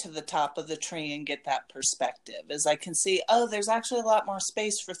go to the top of the tree and get that perspective, is I can see, oh, there's actually a lot more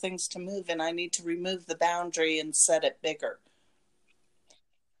space for things to move, and I need to remove the boundary and set it bigger.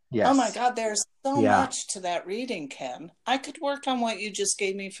 Oh my Yes. God, there's so Yeah. much to that reading, Ken. I could work on what you just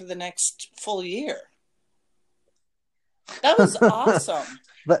gave me for the next full year. That was awesome.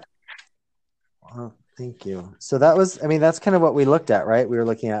 But well, thank you. So that was, I mean, that's kind of what we looked at, right? We were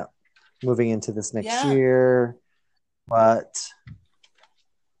looking at moving into this next Yeah. year, but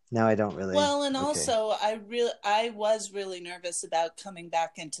now I don't really. Well, and Okay. also I was really nervous about coming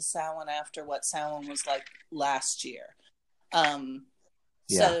back into Samhain after what Samhain was like last year. Um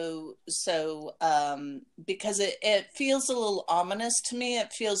Yeah. because it feels a little ominous to me.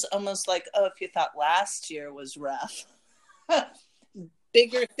 It feels almost like, oh, if you thought last year was rough,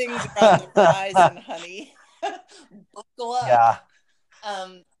 bigger things are on the horizon, honey. Buckle up. Yeah.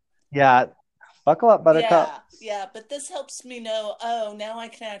 Um, Yeah. Buckle up, Buttercup. yeah, yeah, but this helps me know, oh, now I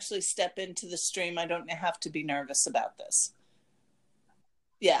can actually step into the stream. I don't have to be nervous about this.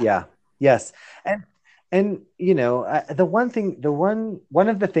 Yeah, Yeah. Yes. And the one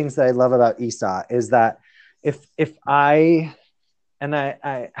of the things that I love about Esau is that if I and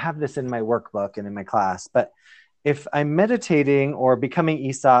I have this in my workbook and in my class, but if I'm meditating or becoming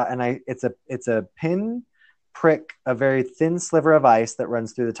Esau and it's a pin prick, a very thin sliver of ice that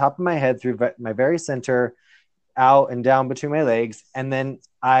runs through the top of my head, through my very center, out and down between my legs, and then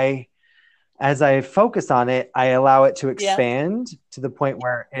as I focus on it, I allow it to yeah. expand to the point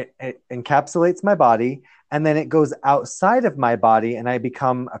where it encapsulates my body, and then it goes outside of my body, and I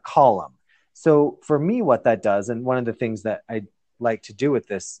become a column. So for me, what that does, and one of the things that I like to do with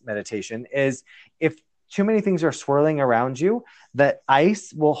this meditation is if too many things are swirling around you, that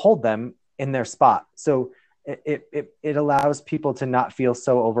ice will hold them in their spot. So it allows people to not feel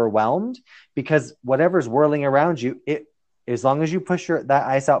so overwhelmed because whatever's whirling around you, it as long as you push that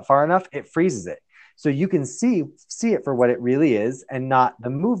ice out far enough, it freezes it. So you can see it for what it really is and not the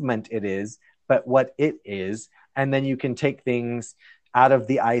movement it is, but what it is. And then you can take things out of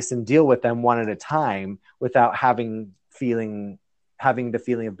the ice and deal with them one at a time without having the feeling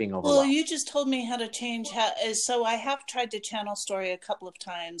of being Well, overwhelmed. you just told me how to change how. So I have tried to channel story a couple of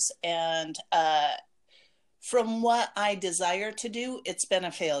times, and from what I desire to do, it's been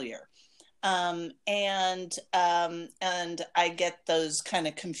a failure. And I get those kind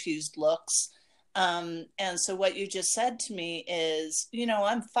of confused looks. And so what you just said to me is,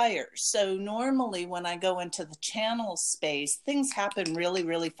 I'm fire. So normally when I go into the channel space, things happen really,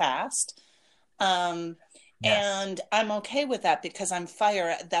 really fast. Um, Yes. and I'm okay with that because I'm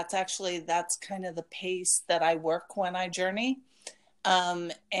fire. That's kind of the pace that I work when I journey.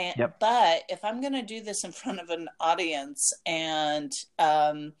 Yep. But if I'm going to do this in front of an audience and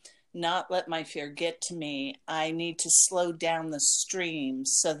not let my fear get to me, I need to slow down the stream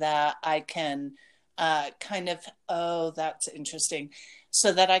so that I can that's interesting,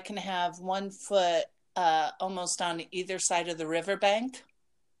 so that I can have one foot almost on either side of the riverbank.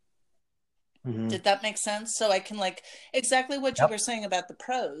 Mm-hmm. Did that make sense? So I can, like, exactly what you were Yep. saying about the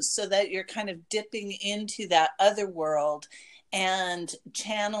prose, so that you're kind of dipping into that other world and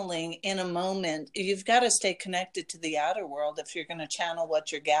channeling in a moment. You've got to stay connected to the outer world if you're going to channel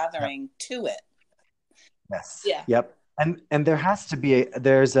what you're Yep. gathering to it. Yes. Yeah. Yep. And there has to be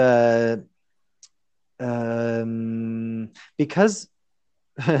there's a because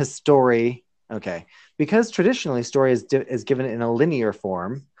story, okay, because traditionally story is given in a linear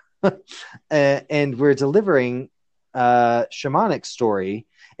form, and we're delivering shamanic story,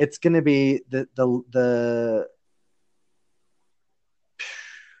 it's going to be the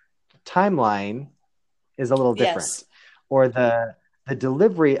timeline is a little different, Yes. or the the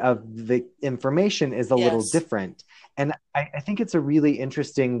delivery of the information is a little Yes. different. And I think it's a really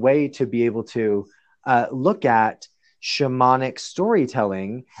interesting way to be able to look at shamanic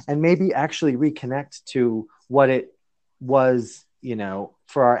storytelling and maybe actually reconnect to what it was,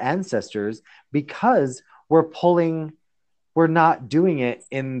 for our ancestors, because we're not doing it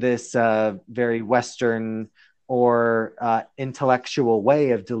in this very Western or intellectual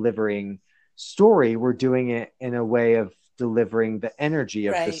way of delivering story. We're doing it in a way of delivering the energy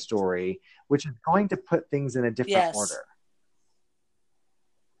of the Right. story, which is going to put things in a different Yes. order.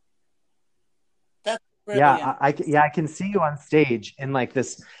 That's Yeah, brilliant. I can see you on stage in like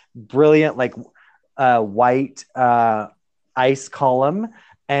this brilliant, like white ice column,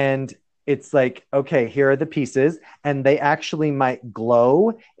 and it's like, okay, here are the pieces, and they actually might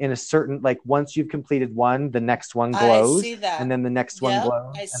glow in a certain, like, once you've completed one, the next one I glows, see and that. then the next one Yep,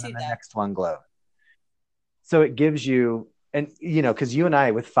 glows, I and then see the that. next one glows. So it gives you, and because you and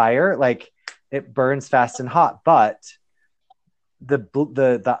I with fire, like, it burns fast and hot, but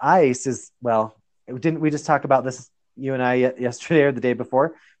the ice is, well, didn't we just talk about this, you and I, yesterday or the day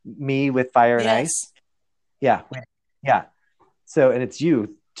before, me with fire and ice? Yes. Yeah, yeah. So, and it's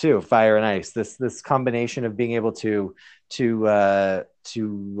you too, fire and ice. This combination of being able to Slow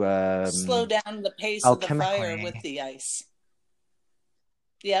down the pace of the fire alchemically. with the ice.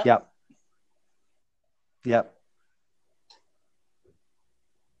 Yep. Yep, yep.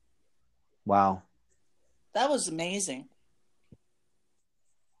 Wow. That was amazing.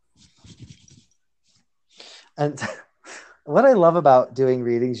 And what I love about doing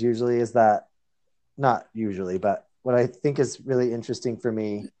readings usually is that, not usually, but what I think is really interesting for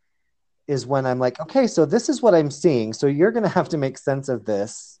me is when I'm like, okay, so this is what I'm seeing. So you're going to have to make sense of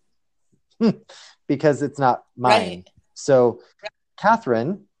this because it's not Right. mine. So,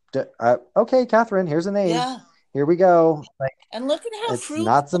 Catherine, okay, Catherine, here's a name. Yeah. Here we go. Like, And look at how it's not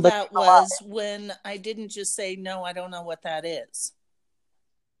fruitful somebody that alive. was when I didn't just say, no, I don't know what that is.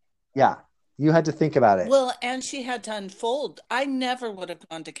 Yeah, you had to think about it. Well, and she had to unfold. I never would have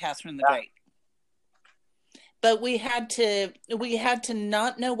gone to Catherine the Great. But we had to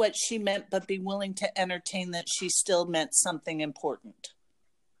not know what she meant, but be willing to entertain that she still meant something important.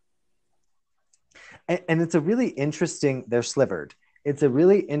 And it's a really interesting. They're slivered. It's a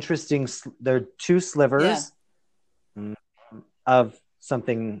really interesting. They're two Yeah. slivers of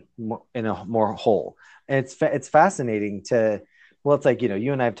something in a more whole. And it's fascinating to. Well, it's like,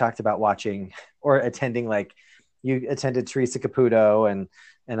 you and I have talked about watching or attending, like, you attended Teresa Caputo, and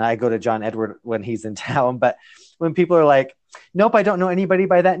I go to John Edward when he's in town. But when people are like, nope, I don't know anybody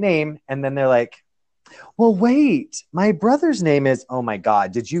by that name, and then they're like, well, wait, my brother's name is, oh my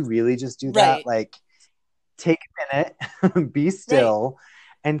God, did you really just do that? Right. Like, take a minute, be Right. still,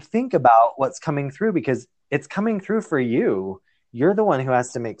 and think about what's coming through, because it's coming through for you. You're the one who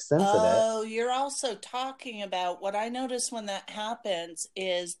has to make sense of it. Oh, you're also talking about what I notice when that happens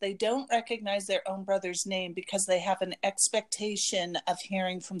is they don't recognize their own brother's name because they have an expectation of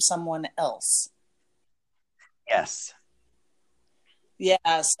hearing from someone else. Yes.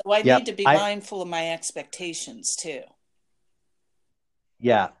 Yeah, so I need Yep. to be mindful of my expectations too.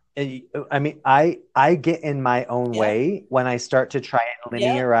 Yeah. I mean, I get in my own Yep. way when I start to try and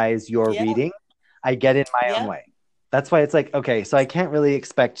Yep. linearize your Yep. reading. I get in my own Yep. way. That's why it's like, okay, so I can't really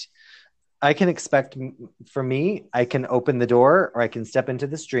expect. I can expect, for me, I can open the door or I can step into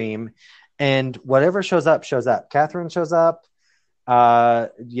the stream, and whatever shows up shows up. Catherine shows up.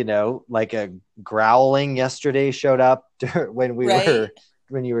 Like a growling yesterday showed up when Right.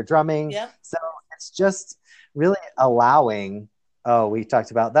 when you were drumming. Yep. So it's just really allowing. Oh, we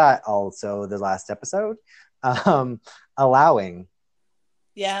talked about that also the last episode. Um, Allowing,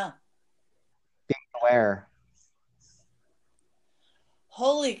 Yeah. being aware.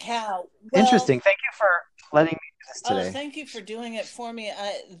 Holy cow. Well, Interesting. Thank you for letting me do this oh, today. thank you for doing it for me.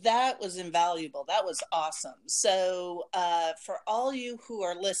 That was invaluable. That was awesome. So, for all you who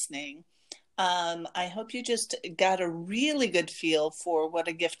are listening, I hope you just got a really good feel for what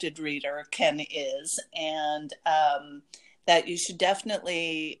a gifted reader Kenn is, and that you should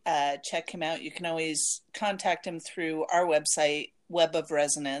definitely check him out. You can always contact him through our website, Web of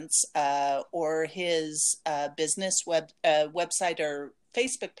Resonance, or his business website or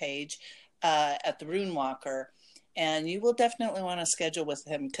Facebook page at the Rune Walker. And you will definitely want to schedule with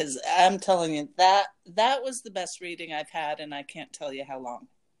him because I'm telling you that was the best reading I've had, and I can't tell you how long.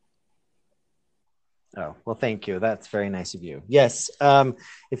 Oh, well, thank you. That's very nice of you. Yes.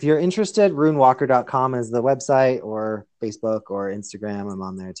 If you're interested, runewalker.com is the website, or Facebook or Instagram. I'm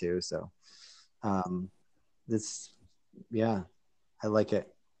on there too. So, this, yeah, I like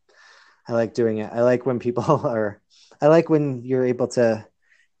it. I like doing it. I like when people are, I like when you're able to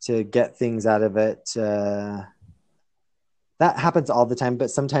get things out of it. That happens all the time,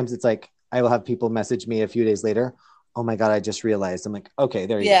 but sometimes it's like I will have people message me a few days later. Oh my God, I just realized. I'm like, okay,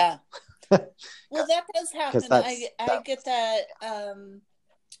 there you go. Yeah. Well, that does Because happen. I get that.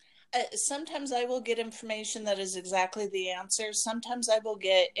 Sometimes I will get information that is exactly the answer. Sometimes I will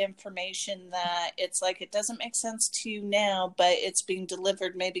get information that it's like it doesn't make sense to you now, but it's being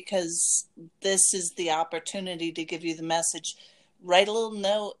delivered maybe because this is the opportunity to give you the message. Write a little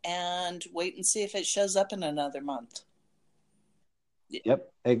note and wait and see if it shows up in another month.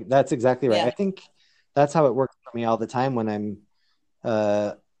 Yep, that's exactly right. Yeah. I think that's how it works for me all the time when I'm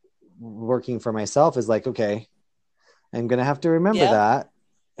uh, working for myself. Is like, okay, I'm gonna have to remember Yep. that,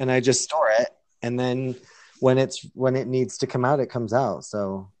 and I just store it, and then when it needs to come out, it comes out.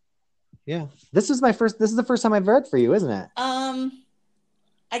 So yeah, this is the first time I've read for you, isn't it?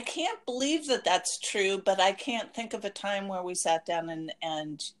 I can't believe that that's true, but I can't think of a time where we sat down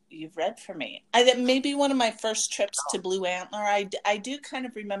and you've read for me. Maybe one of my first trips to Blue Antler. I do kind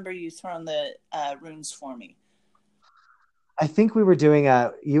of remember you throwing the runes for me. I think we were doing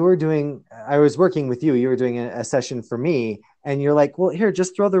I was working with you. You were doing a session for me, and you're like, well, here,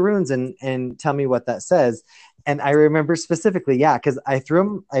 just throw the runes and tell me what that says. And I remember specifically, yeah, because I threw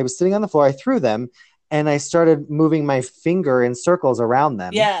them, I was sitting on the floor, I threw them, and I started moving my finger in circles around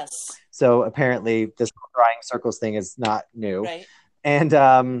them. Yes. So apparently this drawing circles thing is not new. Right. And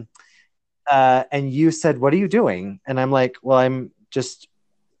and you said, what are you doing? And I'm like, well, I'm just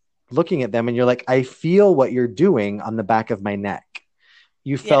looking at them, and you're like, I feel what you're doing on the back of my neck.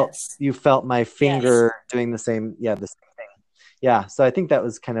 Yes. You felt my Yes. finger doing the same, yeah, the same thing. Yeah. So I think that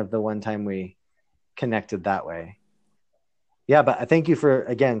was kind of the one time we connected that way. Yeah, but thank you for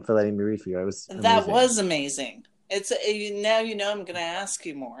again for letting me read for you. It was That amazing. was amazing. It's now you know I'm going to ask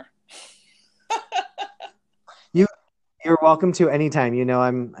you more. You you're welcome to anytime. You know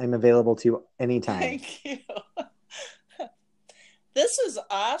I'm available to anytime. Thank you. This is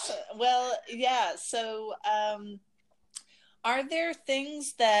awesome. Well, yeah. So, are there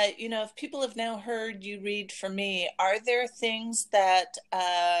things that, if people have now heard you read for me, are there things that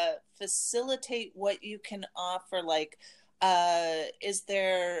facilitate what you can offer? Like, is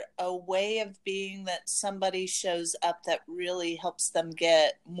there a way of being that somebody shows up that really helps them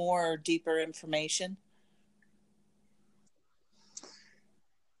get more deeper information?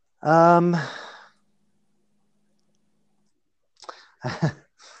 Um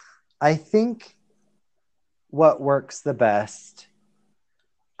I think what works the best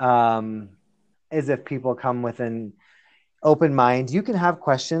um is if people come with an open mind. You can have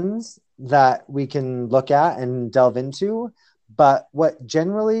questions that we can look at and delve into, but what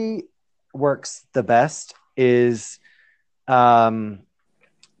generally works the best is um,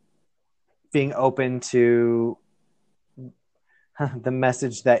 being open to the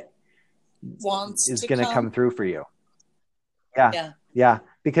message that Wants is to going to come come? through for you. Yeah. Yeah. Yeah.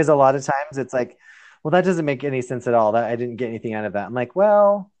 Because a lot of times it's like, well, that doesn't make any sense at all. That I didn't get anything out of that. I'm like,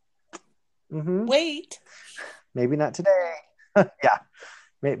 well, Wait. maybe not today. Yeah.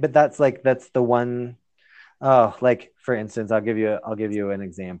 But that's the one. Oh, like for instance, I'll give you an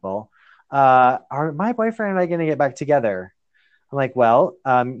example. Are my boyfriend and I going to get back together? I'm like, well,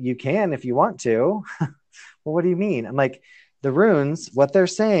 you can if you want to. Well, what do you mean? I'm like, the runes, what they're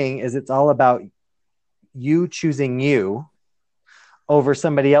saying is it's all about you choosing you over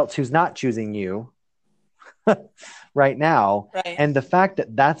somebody else who's not choosing you right now. Right. And the fact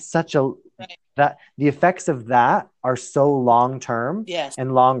that that's such a that the effects of that are so long term Yes.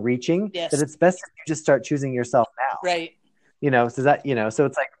 and long reaching that Yes. it's best if you just start choosing yourself now. Right. So that so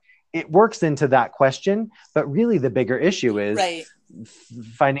it's like it works into that question, but really the bigger issue is Right.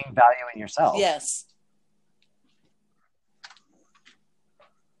 finding value in yourself. Yes.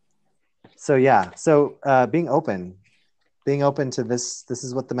 So yeah, so being open to this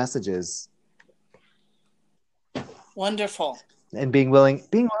is what the message is. Wonderful. And being willing to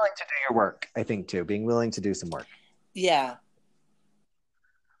do your work, I think too, being willing to do some work. Yeah.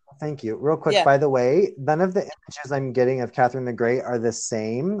 Thank you. Real quick, Yeah. by the way, none of the images I'm getting of Catherine the Great are the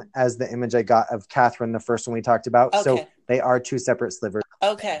same as the image I got of Catherine, the first one we talked about. Okay. So they are two separate slivers.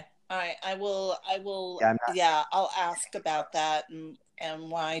 Okay. All right. I will, Yeah, I'll ask about that and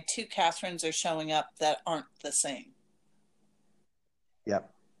why two Catherines are showing up that aren't the same.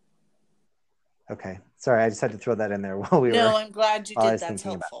 Yep. Okay. Sorry, I just had to throw that in there while we were. No, I'm glad you did. That's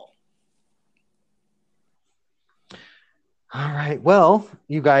Thinking helpful. All right. Well,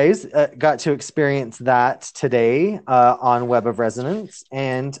 you guys got to experience that today on Web of Resonance.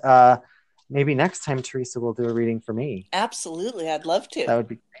 And maybe next time, Teresa will do a reading for me. Absolutely. I'd love to. That would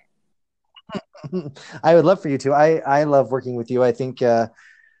be great. I would love for you to. I love working with you. I think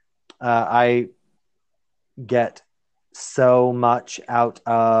I get so much out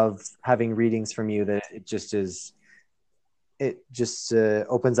of having readings from you that it just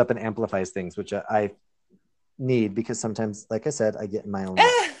opens up and amplifies things, which I need because sometimes, like I said, I get in my own way.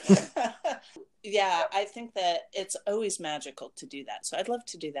 Yeah, I think that it's always magical to do that. So I'd love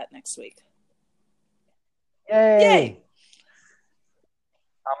to do that next week. Yay! Yay!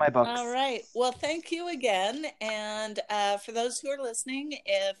 On my All books. right. Well, thank you again. And for those who are listening,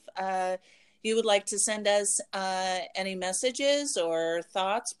 if you would like to send us any messages or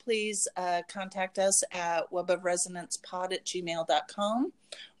thoughts, please contact us at webofresonancepod@gmail.com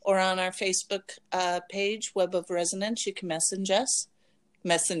or on our Facebook page, Web of Resonance. You can messenger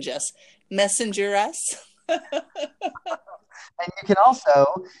us. And you can also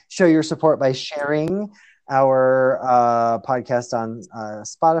show your support by sharing our podcast on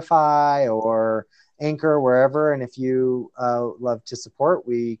Spotify or Anchor, wherever. And if you love to support,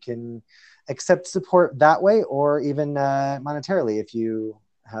 we can accept support that way or even monetarily if you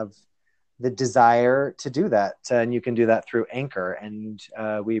have the desire to do that. And you can do that through Anchor. And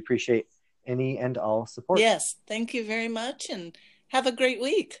we appreciate any and all support. Yes. Thank you very much and have a great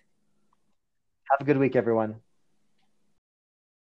week. Have a good week, everyone.